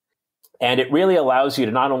feature. And it really allows you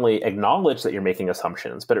to not only acknowledge that you're making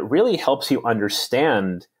assumptions, but it really helps you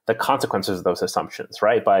understand the consequences of those assumptions,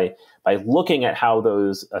 right? By looking at how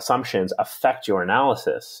those assumptions affect your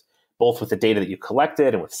analysis, both with the data that you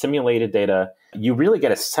collected and with simulated data, you really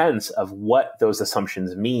get a sense of what those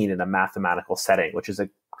assumptions mean in a mathematical setting, which is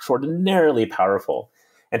extraordinarily powerful.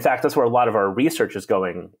 In fact, that's where a lot of our research is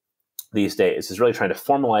going these days, is really trying to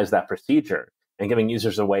formalize that procedure and giving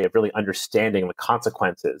users a way of really understanding the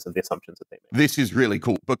consequences of the assumptions that they make. This is really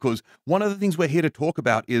cool because one of the things we're here to talk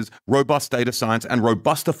about is robust data science and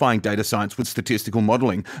robustifying data science with statistical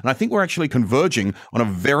modeling. And I think we're actually converging on a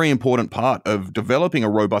very important part of developing a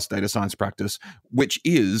robust data science practice, which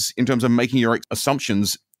is in terms of making your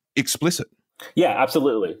assumptions explicit. Yeah,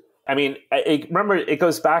 absolutely. I mean, remember, it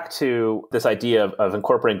goes back to this idea of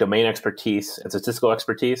incorporating domain expertise and statistical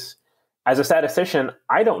expertise. As a statistician,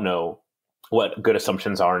 I don't know what good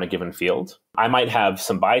assumptions are in a given field. I might have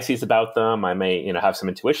some biases about them. I may, have some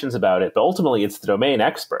intuitions about it, but ultimately it's the domain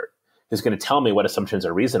expert who's going to tell me what assumptions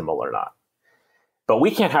are reasonable or not. But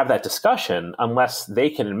we can't have that discussion unless they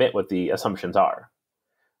can admit what the assumptions are,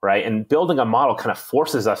 right? And building a model kind of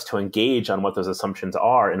forces us to engage on what those assumptions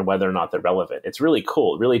are and whether or not they're relevant. It's really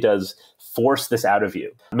cool. It really does force this out of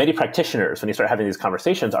you. Many practitioners, when you start having these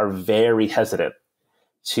conversations, are very hesitant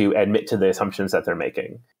to admit to the assumptions that they're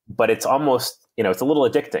making. But it's almost, it's a little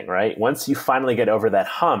addicting, right? Once you finally get over that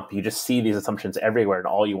hump, you just see these assumptions everywhere, and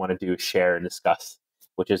all you want to do is share and discuss,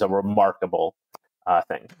 which is a remarkable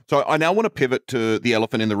thing. So I now want to pivot to the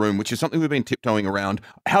elephant in the room, which is something we've been tiptoeing around.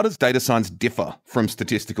 How does data science differ from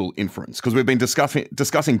statistical inference? Because we've been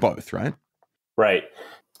discussing both, right? Right.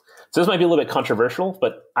 So this might be a little bit controversial,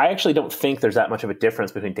 but I actually don't think there's that much of a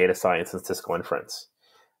difference between data science and statistical inference.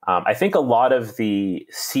 I think a lot of the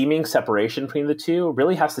seeming separation between the two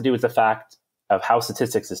really has to do with the fact of how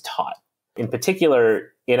statistics is taught. In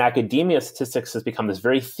particular, in academia, statistics has become this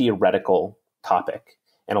very theoretical topic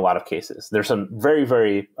in a lot of cases. There's some very,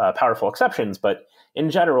 very powerful exceptions, but in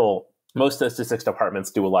general, most of the statistics departments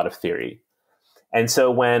do a lot of theory. And so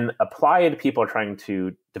when applied people are trying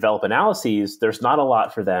to develop analyses, there's not a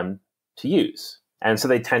lot for them to use. And so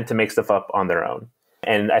they tend to make stuff up on their own.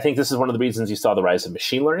 And I think this is one of the reasons you saw the rise of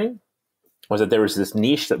machine learning, was that there was this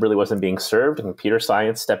niche that really wasn't being served, and computer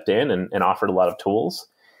science stepped in and offered a lot of tools.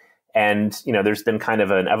 And, there's been kind of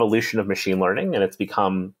an evolution of machine learning, and it's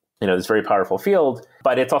become, this very powerful field,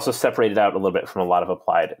 but it's also separated out a little bit from a lot of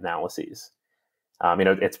applied analyses.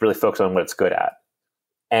 It's really focused on what it's good at.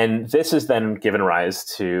 And this has then given rise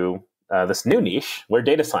to this new niche where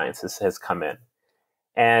data science has come in.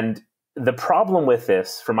 And the problem with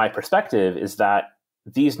this, from my perspective, is that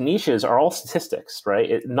these niches are all statistics,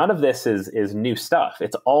 right? None of this is new stuff.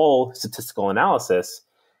 It's all statistical analysis.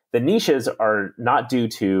 The niches are not due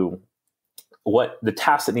to what the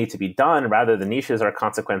tasks that need to be done. Rather, the niches are a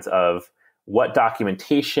consequence of what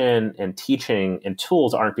documentation and teaching and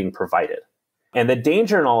tools aren't being provided. And the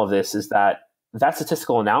danger in all of this is that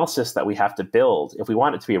statistical analysis that we have to build, if we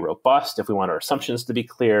want it to be robust, if we want our assumptions to be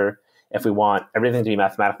clear, if we want everything to be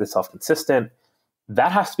mathematically self-consistent,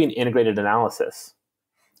 that has to be an integrated analysis.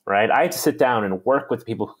 Right? I had to sit down and work with the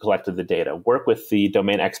people who collected the data, work with the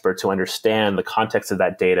domain experts who understand the context of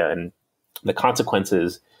that data and the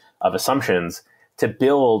consequences of assumptions to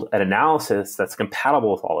build an analysis that's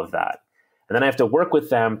compatible with all of that. And then I have to work with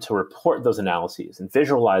them to report those analyses and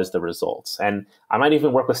visualize the results. And I might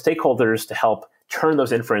even work with stakeholders to help turn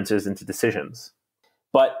those inferences into decisions.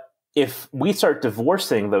 But if we start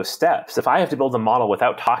divorcing those steps, if I have to build a model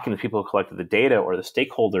without talking to people who collected the data or the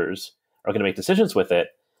stakeholders are going to make decisions with it,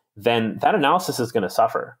 then that analysis is going to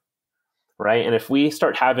suffer, right? And if we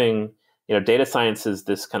start having, data science is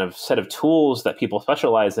this kind of set of tools that people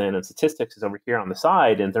specialize in, and statistics is over here on the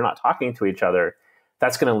side, and they're not talking to each other,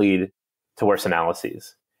 that's going to lead to worse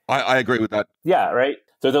analyses. I agree with that. Yeah, right.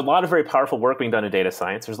 So there's a lot of very powerful work being done in data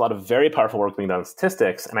science. There's a lot of very powerful work being done in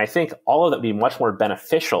statistics. And I think all of that would be much more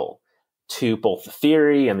beneficial to both the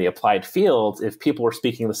theory and the applied fields if people were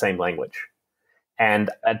speaking the same language. And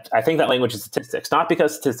I think that language is statistics, not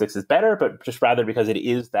because statistics is better, but just rather because it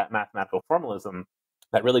is that mathematical formalism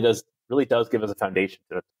that really does give us a foundation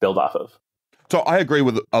to build off of. So I agree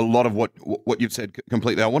with a lot of what you've said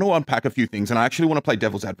completely. I want to unpack a few things, and I actually want to play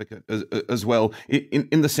devil's advocate as well,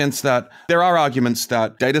 in the sense that there are arguments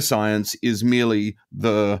that data science is merely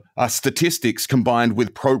the statistics combined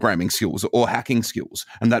with programming skills or hacking skills,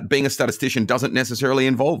 and that being a statistician doesn't necessarily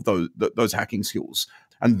involve those hacking skills.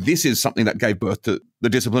 And this is something that gave birth to the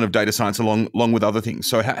discipline of data science along with other things.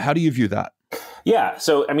 So how do you view that? Yeah,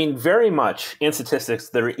 so I mean, very much in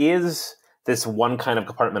statistics, there is this one kind of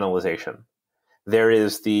compartmentalization. There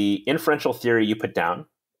is the inferential theory you put down,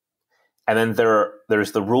 and then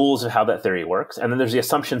there's the rules of how that theory works, and then there's the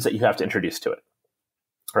assumptions that you have to introduce to it,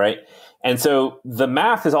 right? And so the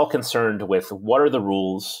math is all concerned with what are the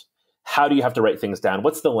rules, how do you have to write things down,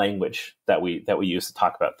 what's the language that we use to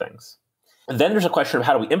talk about things. And then there's a question of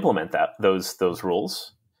how do we implement those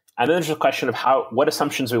rules, and then there's a question of what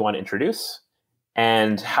assumptions we want to introduce,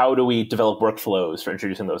 and how do we develop workflows for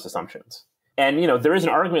introducing those assumptions. And, there is an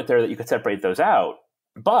argument there that you could separate those out.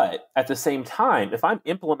 But at the same time, if I'm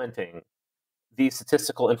implementing these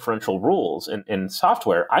statistical inferential rules in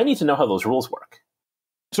software, I need to know how those rules work.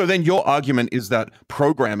 So then your argument is that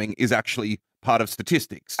programming is actually part of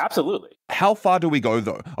statistics. Absolutely. How far do we go,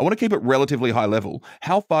 though? I want to keep it relatively high level.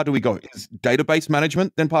 How far do we go? Is database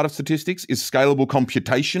management then part of statistics? Is scalable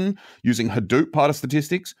computation using Hadoop part of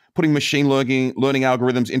statistics? Putting machine learning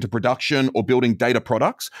algorithms into production or building data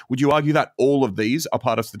products? Would you argue that all of these are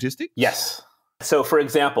part of statistics? Yes. So for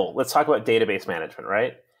example, let's talk about database management,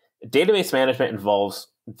 right? Database management involves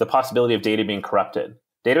the possibility of data being corrupted.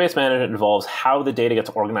 Database management involves how the data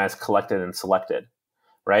gets organized, collected, and selected.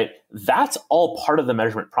 Right? That's all part of the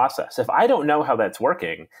measurement process. If I don't know how that's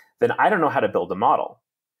working, then I don't know how to build a model.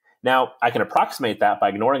 Now, I can approximate that by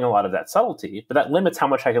ignoring a lot of that subtlety, but that limits how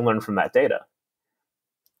much I can learn from that data.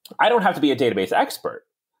 I don't have to be a database expert,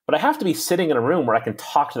 but I have to be sitting in a room where I can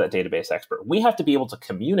talk to that database expert. We have to be able to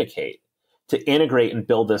communicate, to integrate and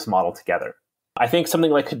build this model together. I think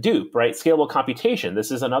something like Hadoop, right? Scalable computation,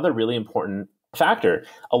 this is another really important factor.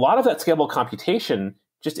 A lot of that scalable computation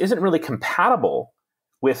just isn't really compatible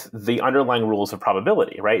with the underlying rules of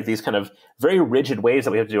probability, right? These kind of very rigid ways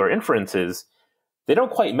that we have to do our inferences, they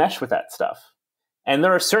don't quite mesh with that stuff. And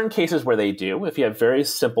there are certain cases where they do. If you have very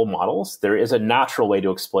simple models, there is a natural way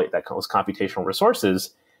to exploit those computational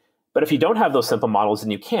resources. But if you don't have those simple models,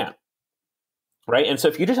 then you can't, right? And so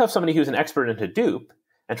if you just have somebody who's an expert in Hadoop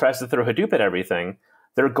and tries to throw Hadoop at everything,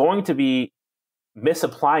 they're going to be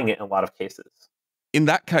misapplying it in a lot of cases. In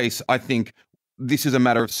that case, I think this is a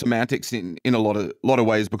matter of semantics in a lot of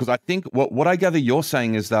ways, because I think what I gather you're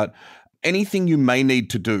saying is that anything you may need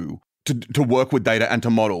to do to work with data and to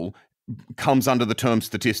model comes under the term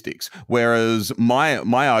statistics. Whereas my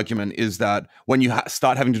argument is that when you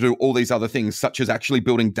start having to do all these other things, such as actually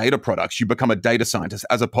building data products, you become a data scientist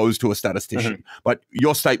as opposed to a statistician. Mm-hmm. But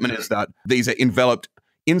your statement is that these are enveloped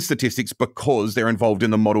in statistics because they're involved in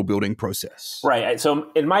the model building process. Right. So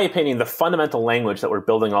in my opinion, the fundamental language that we're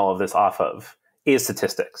building all of this off of is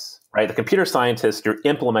statistics, right? The computer scientists, you're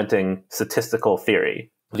implementing statistical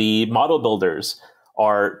theory. The model builders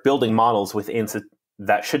are building models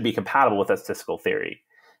that should be compatible with that statistical theory.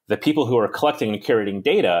 The people who are collecting and curating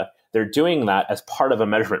data, they're doing that as part of a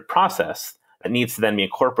measurement process that needs to then be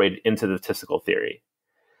incorporated into the statistical theory.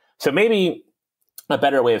 So maybe a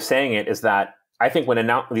better way of saying it is that I think when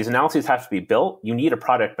these analyses have to be built, you need a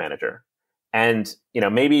product manager. And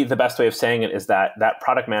maybe the best way of saying it is that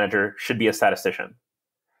product manager should be a statistician.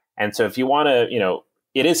 And so if you want to,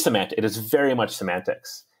 it is semantic. It is very much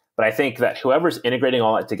semantics. But I think that whoever's integrating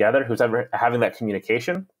all that together, who's ever having that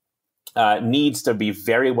communication, needs to be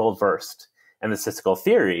very well versed in the statistical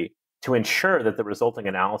theory to ensure that the resulting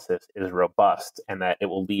analysis is robust and that it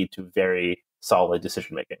will lead to very solid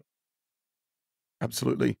decision making.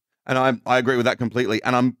 Absolutely. And I agree with that completely.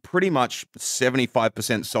 And I'm pretty much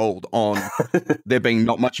 75% sold on there being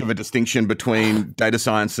not much of a distinction between data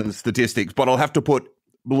science and statistics, but I'll have to put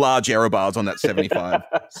large error bars on that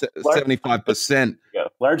 75%. Yeah,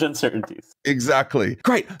 large uncertainties. Exactly.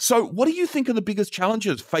 Great. So what do you think are the biggest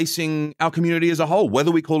challenges facing our community as a whole,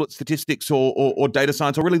 whether we call it statistics or data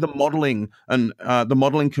science, or really the modeling and the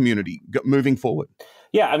modeling community moving forward?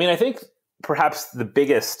 Yeah, I mean, I think perhaps the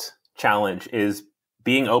biggest challenge is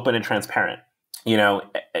being open and transparent. You know,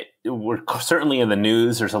 we're certainly in the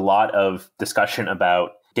news. There's a lot of discussion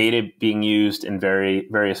about data being used in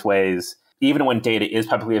various ways. Even when data is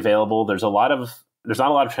publicly available, there's not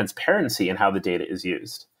a lot of transparency in how the data is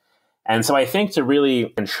used. And so I think to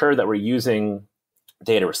really ensure that we're using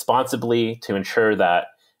data responsibly, to ensure that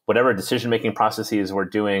whatever decision-making processes we're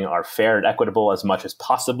doing are fair and equitable as much as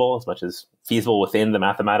possible, as much as feasible within the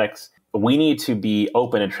mathematics, we need to be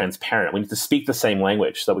open and transparent. We need to speak the same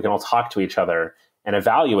language so that we can all talk to each other and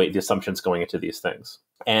evaluate the assumptions going into these things.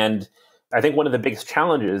 And I think one of the biggest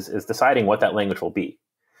challenges is deciding what that language will be.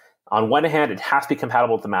 On one hand, it has to be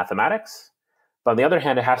compatible with the mathematics, but on the other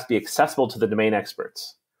hand, it has to be accessible to the domain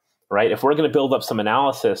experts, right? If we're going to build up some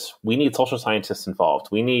analysis, we need social scientists involved.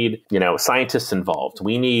 We need, scientists involved.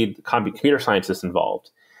 We need computer scientists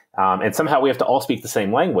involved. And somehow we have to all speak the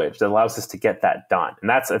same language that allows us to get that done. And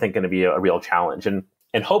that's, I think, going to be a real challenge. And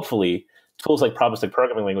hopefully, tools like probabilistic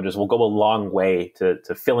programming languages will go a long way to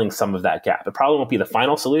filling some of that gap. It probably won't be the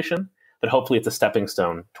final solution, but hopefully it's a stepping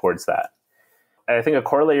stone towards that. I think a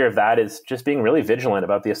corollary of that is just being really vigilant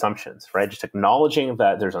about the assumptions, right? Just acknowledging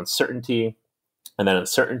that there's uncertainty, and that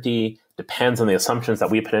uncertainty depends on the assumptions that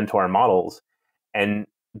we put into our models. And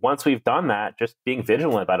once we've done that, just being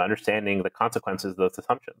vigilant about understanding the consequences of those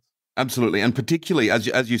assumptions. Absolutely. And particularly,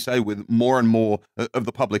 as you say, with more and more of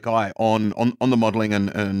the public eye on the modeling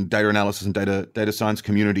and data analysis and data science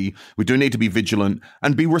community, we do need to be vigilant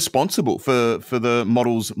and be responsible for the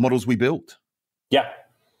models we build. Yeah.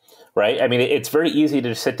 Right. I mean, it's very easy to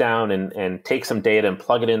just sit down and take some data and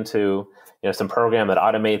plug it into some program that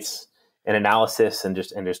automates an analysis and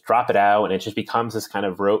just drop it out, and it just becomes this kind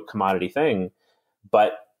of rote commodity thing.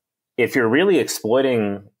 But if you're really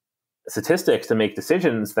exploiting statistics to make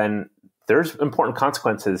decisions, then there's important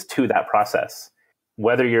consequences to that process.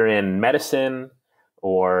 Whether you're in medicine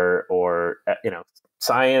or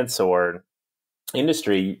science or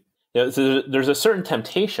industry, there's a certain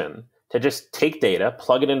temptation to just take data,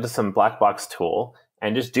 plug it into some black box tool,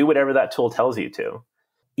 and just do whatever that tool tells you to.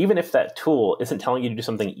 Even if that tool isn't telling you to do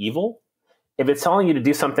something evil, if it's telling you to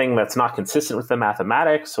do something that's not consistent with the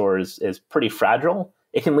mathematics or is pretty fragile,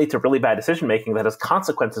 it can lead to really bad decision-making that has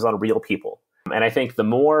consequences on real people. And I think the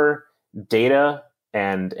more data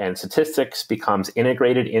and statistics becomes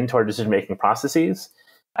integrated into our decision-making processes,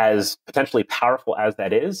 as potentially powerful as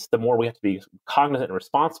that is, the more we have to be cognizant and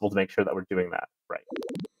responsible to make sure that we're doing that right.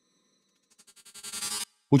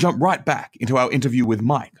 We'll jump right back into our interview with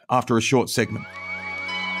Mike after a short segment.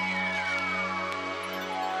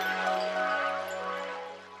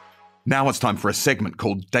 Now it's time for a segment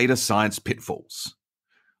called Data Science Pitfalls.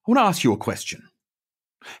 I want to ask you a question.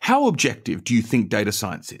 How objective do you think data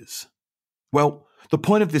science is? Well, the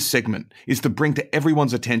point of this segment is to bring to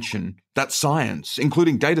everyone's attention that science,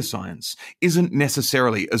 including data science, isn't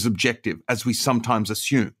necessarily as objective as we sometimes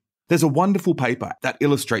assume. There's a wonderful paper that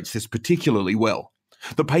illustrates this particularly well.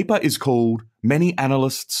 The paper is called Many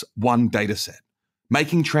Analysts, One Dataset,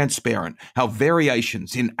 Making Transparent How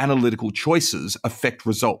Variations in Analytical Choices Affect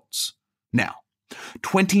Results. Now,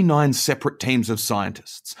 29 separate teams of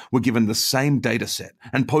scientists were given the same dataset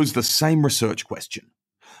and posed the same research question.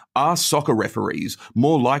 Are soccer referees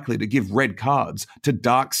more likely to give red cards to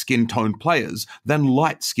dark skin-toned players than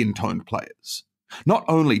light skin-toned players? Not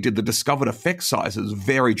only did the discovered effect sizes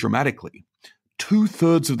vary dramatically,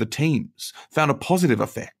 2/3 of the teams found a positive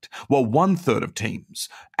effect, while 1/3 of teams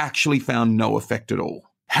actually found no effect at all.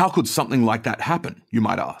 How could something like that happen, you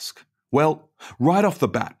might ask? Well, right off the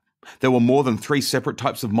bat, there were more than 3 separate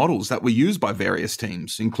types of models that were used by various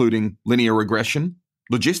teams, including linear regression,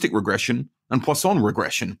 logistic regression, and Poisson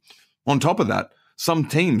regression. On top of that, some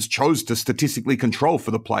teams chose to statistically control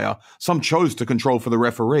for the player, some chose to control for the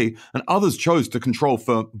referee, and others chose to control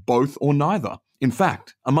for both or neither. In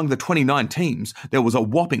fact, among the 29 teams, there was a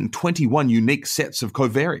whopping 21 unique sets of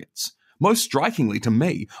covariates. Most strikingly to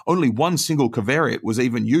me, only one single covariate was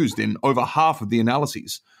even used in over half of the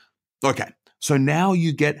analyses. Okay, so now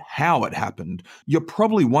you get how it happened. You're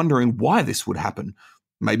probably wondering why this would happen.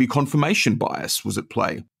 Maybe confirmation bias was at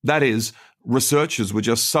play. That is, researchers were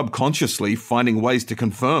just subconsciously finding ways to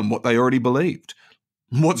confirm what they already believed.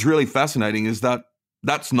 What's really fascinating is that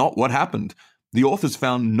that's not what happened. The authors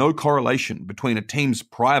found no correlation between a team's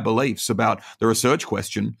prior beliefs about the research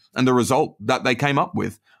question and the result that they came up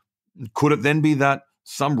with. Could it then be that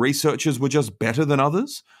some researchers were just better than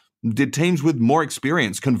others? Did teams with more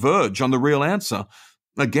experience converge on the real answer?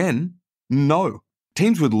 Again, no.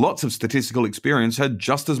 Teams with lots of statistical experience had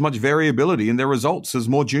just as much variability in their results as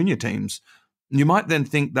more junior teams. You might then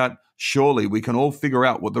think that surely we can all figure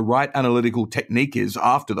out what the right analytical technique is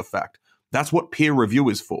after the fact. That's what peer review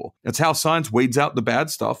is for. It's how science weeds out the bad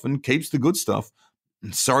stuff and keeps the good stuff.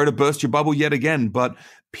 Sorry to burst your bubble yet again, but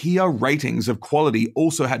peer ratings of quality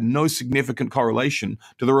also had no significant correlation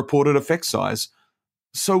to the reported effect size.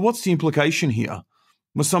 So what's the implication here?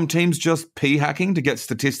 Were some teams just p-hacking to get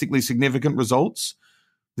statistically significant results?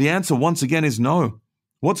 The answer once again is no.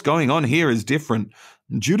 What's going on here is different.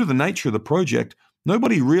 Due to the nature of the project,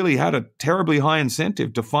 nobody really had a terribly high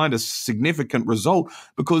incentive to find a significant result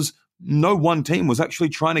because no one team was actually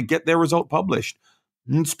trying to get their result published.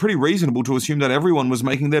 It's pretty reasonable to assume that everyone was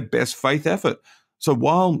making their best faith effort. So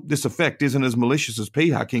while this effect isn't as malicious as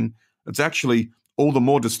p-hacking, it's actually all the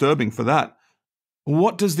more disturbing for that.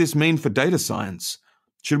 What does this mean for data science?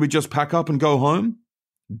 Should we just pack up and go home?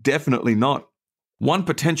 Definitely not. One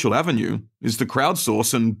potential avenue is to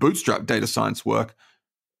crowdsource and bootstrap data science work,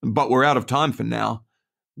 but we're out of time for now.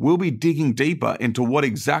 We'll be digging deeper into what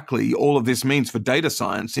exactly all of this means for data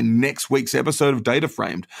science in next week's episode of Data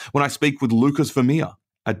Framed, when I speak with Lucas Vermeer,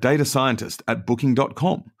 a data scientist at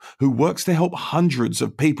Booking.com, who works to help hundreds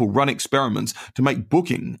of people run experiments to make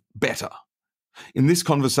booking better. In this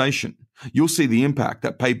conversation, you'll see the impact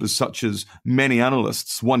that papers such as Many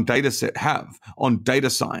Analysts One Dataset have on data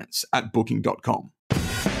science at Booking.com.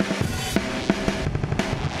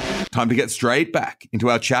 Time to get straight back into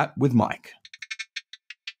our chat with Mike.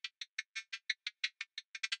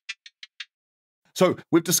 So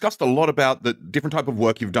we've discussed a lot about the different type of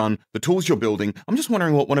work you've done, the tools you're building. I'm just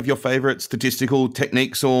wondering what one of your favorite statistical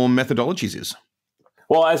techniques or methodologies is.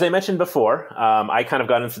 Well, as I mentioned before, I kind of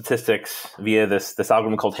got into statistics via this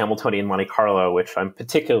algorithm called Hamiltonian Monte Carlo, which I'm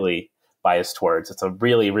particularly biased towards. It's a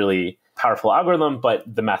really, really powerful algorithm, but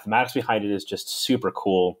the mathematics behind it is just super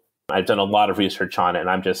cool. I've done a lot of research on it, and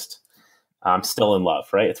I'm still in love,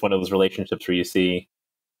 right? It's one of those relationships where you see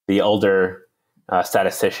the older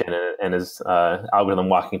statistician and his algorithm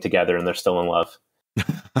walking together, and they're still in love.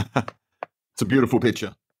 It's a beautiful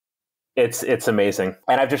picture. It's amazing.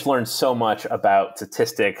 And I've just learned so much about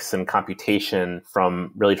statistics and computation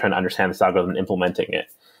from really trying to understand this algorithm and implementing it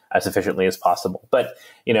as efficiently as possible. But,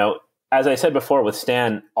 as I said before with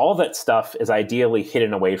Stan, all that stuff is ideally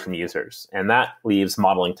hidden away from users, and that leaves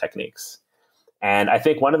modeling techniques. And I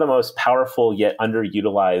think one of the most powerful yet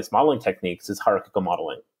underutilized modeling techniques is hierarchical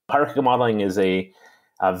modeling. Hierarchical modeling is a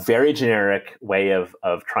very generic way of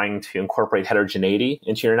trying to incorporate heterogeneity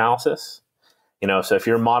into your analysis. So if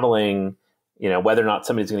you're modeling, whether or not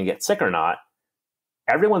somebody's going to get sick or not,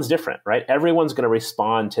 everyone's different, right? Everyone's going to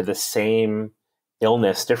respond to the same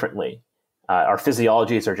illness differently. Our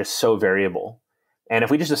physiologies are just so variable. And if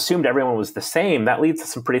we just assumed everyone was the same, that leads to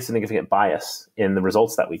some pretty significant bias in the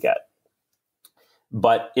results that we get.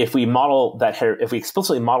 But if we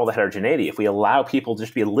explicitly model the heterogeneity, if we allow people to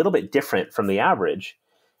just be a little bit different from the average,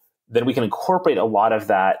 then we can incorporate a lot of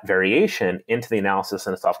that variation into the analysis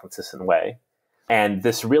in a self-consistent way. And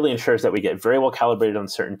this really ensures that we get very well calibrated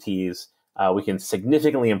uncertainties. We can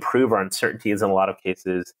significantly improve our uncertainties in a lot of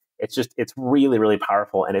cases. It's really, really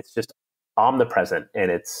powerful, and it's just omnipresent in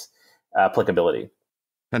its applicability.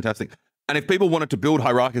 Fantastic. And if people wanted to build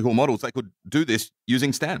hierarchical models, they could do this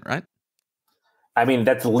using Stan, right? I mean,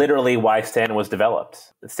 that's literally why Stan was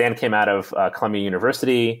developed. Stan came out of Columbia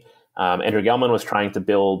University. Andrew Gelman was trying to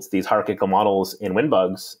build these hierarchical models in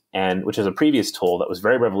WinBugs, which is a previous tool that was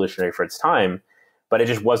very revolutionary for its time, but it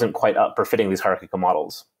just wasn't quite up for fitting these hierarchical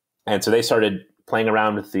models. And so they started playing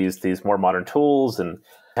around with these more modern tools and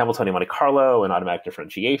Hamiltonian Monte Carlo and automatic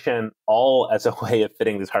differentiation, all as a way of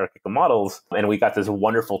fitting these hierarchical models. And we got this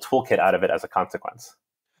wonderful toolkit out of it as a consequence.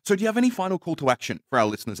 So do you have any final call to action for our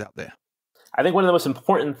listeners out there? I think one of the most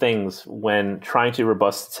important things when trying to do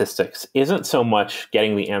robust statistics isn't so much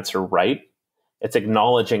getting the answer right. It's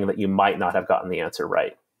acknowledging that you might not have gotten the answer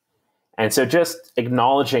right. And so just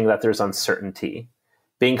acknowledging that there's uncertainty,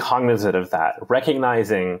 being cognizant of that,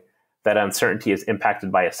 recognizing that uncertainty is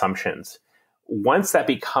impacted by assumptions. Once that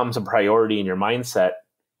becomes a priority in your mindset,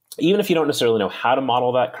 even if you don't necessarily know how to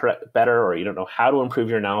model that better, or you don't know how to improve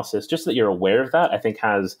your analysis, just that you're aware of that, I think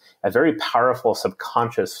has a very powerful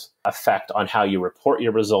subconscious effect on how you report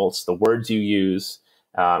your results, the words you use,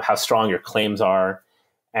 how strong your claims are.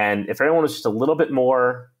 And if everyone was just a little bit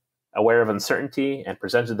more aware of uncertainty and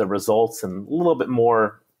presented the results in a little bit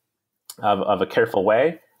more of a careful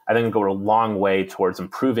way, I think will go a long way towards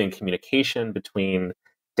improving communication between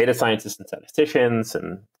data scientists and statisticians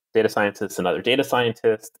and data scientists and other data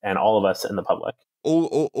scientists and all of us in the public.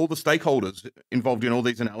 All the stakeholders involved in all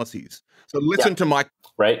these analyses. So listen to Mike,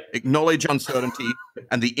 right? Acknowledge uncertainty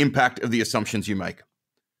and the impact of the assumptions you make.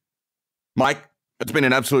 Mike, it's been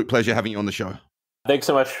an absolute pleasure having you on the show. Thanks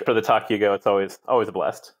so much for the talk, Hugo. It's always a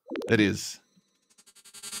blast. It is.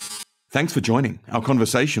 Thanks for joining our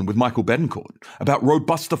conversation with Michael Betancourt about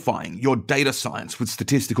robustifying your data science with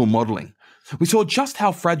statistical modeling. We saw just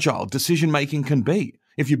how fragile decision-making can be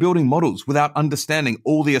if you're building models without understanding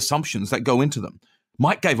all the assumptions that go into them.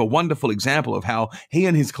 Mike gave a wonderful example of how he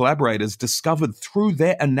and his collaborators discovered through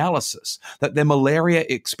their analysis that their malaria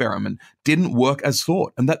experiment didn't work as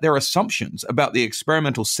thought and that their assumptions about the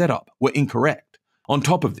experimental setup were incorrect. On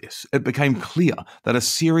top of this, it became clear that a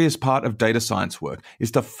serious part of data science work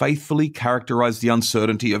is to faithfully characterize the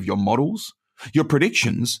uncertainty of your models, your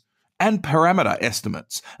predictions, and parameter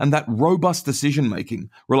estimates, and that robust decision-making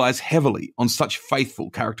relies heavily on such faithful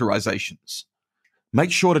characterizations.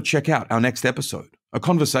 Make sure to check out our next episode, a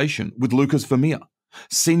conversation with Lucas Vermeer,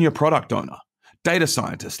 Senior Product Owner, Data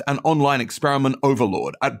Scientist, and Online Experiment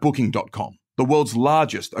Overlord at Booking.com, the world's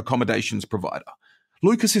largest accommodations provider.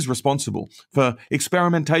 Lucas is responsible for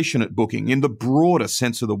experimentation at Booking in the broader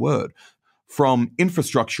sense of the word, from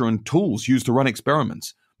infrastructure and tools used to run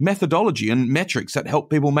experiments, methodology and metrics that help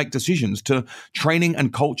people make decisions, to training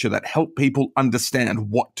and culture that help people understand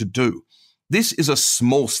what to do. This is a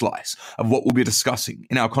small slice of what we'll be discussing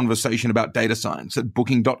in our conversation about data science at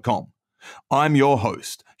Booking.com. I'm your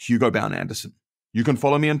host, Hugo Bown-Anderson. You can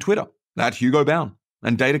follow me on Twitter at Hugo Bown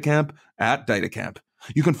and Datacamp at Datacamp.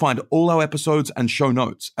 You can find all our episodes and show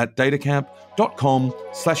notes at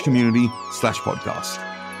datacamp.com/community/podcast.